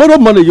 By tomorrow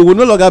morning you will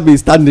no longer be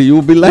standing. You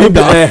will be lying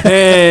down.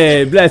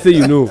 Be like say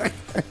you know.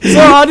 So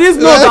on this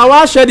note, I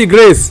wan share the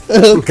grace.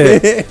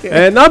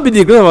 Okay. Not be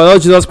the grace of our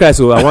Lord Jesus Christ.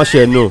 So I wan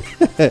share no.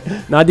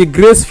 Now the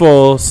grace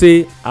for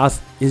say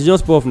as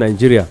indigenous people of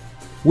Nigeria,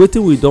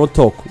 wetin we don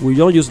talk, we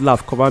don use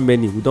laugh cover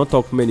many, we don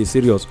talk many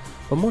serious,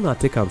 but more na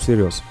take am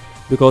serious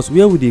because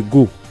where we dey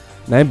go,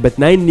 but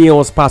 9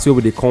 years pass where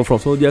we dey come from,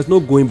 so there's no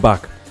going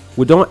back.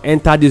 We don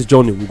enter this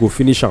journey, we go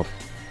finish am.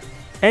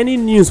 Any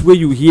news wey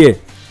you hear,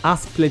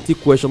 ask plenty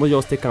questions, not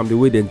just take am the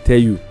way dem tell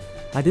you.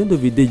 At the end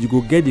of the day, you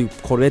go get the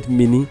correct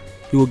meaning.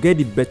 You will get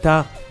the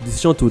better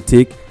decision to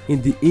take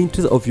in the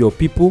interest of your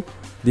people,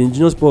 the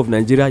indigenous people of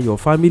Nigeria, your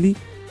family,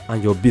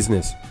 and your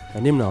business. My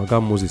name is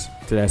Oga Moses.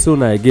 Till I see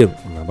you again.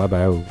 Bye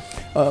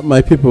bye.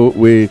 My people,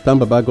 we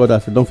thank Baba God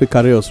as don't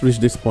carry us reach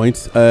this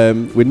point.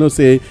 We know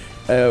say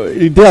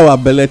it dey our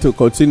belle to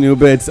continue,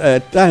 but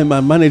time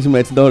and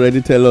management don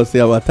already tell us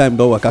say our time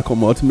don waka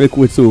comot. Make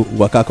way to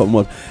waka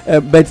comot.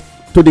 But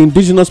to the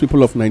indigenous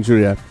people of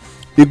Nigeria,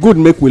 e good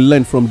make we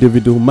learn from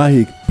David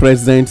Umahi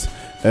present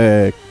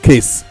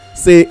case.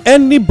 Say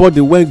anybody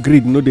when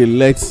greed no dey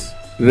let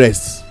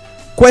rest,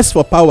 quest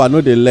for power no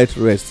dey let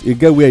rest, e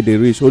get where e dey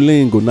reach, only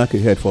him go knack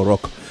him head for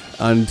rock.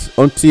 And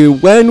until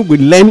when we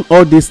learn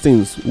all these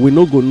things, we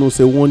no go know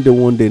say one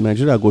day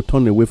Nigeria go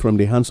turn away from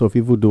the hands of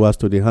evil doers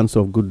to the hands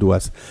of good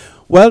doers.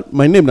 Well,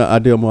 my name na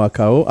Adeomo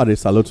Akao. I dey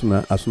salute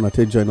una as una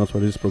take join us for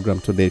this program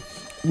today.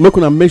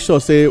 Make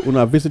sure say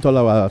una visit all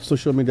our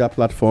social media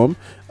platform,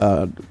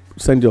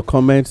 send your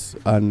comments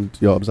and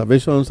your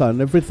observations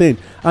and everything,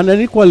 and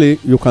then equally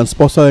you can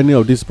sponsor any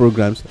of these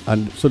programs,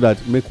 and so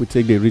that make we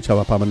take the reach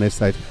our permanent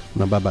site.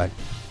 Bye bye.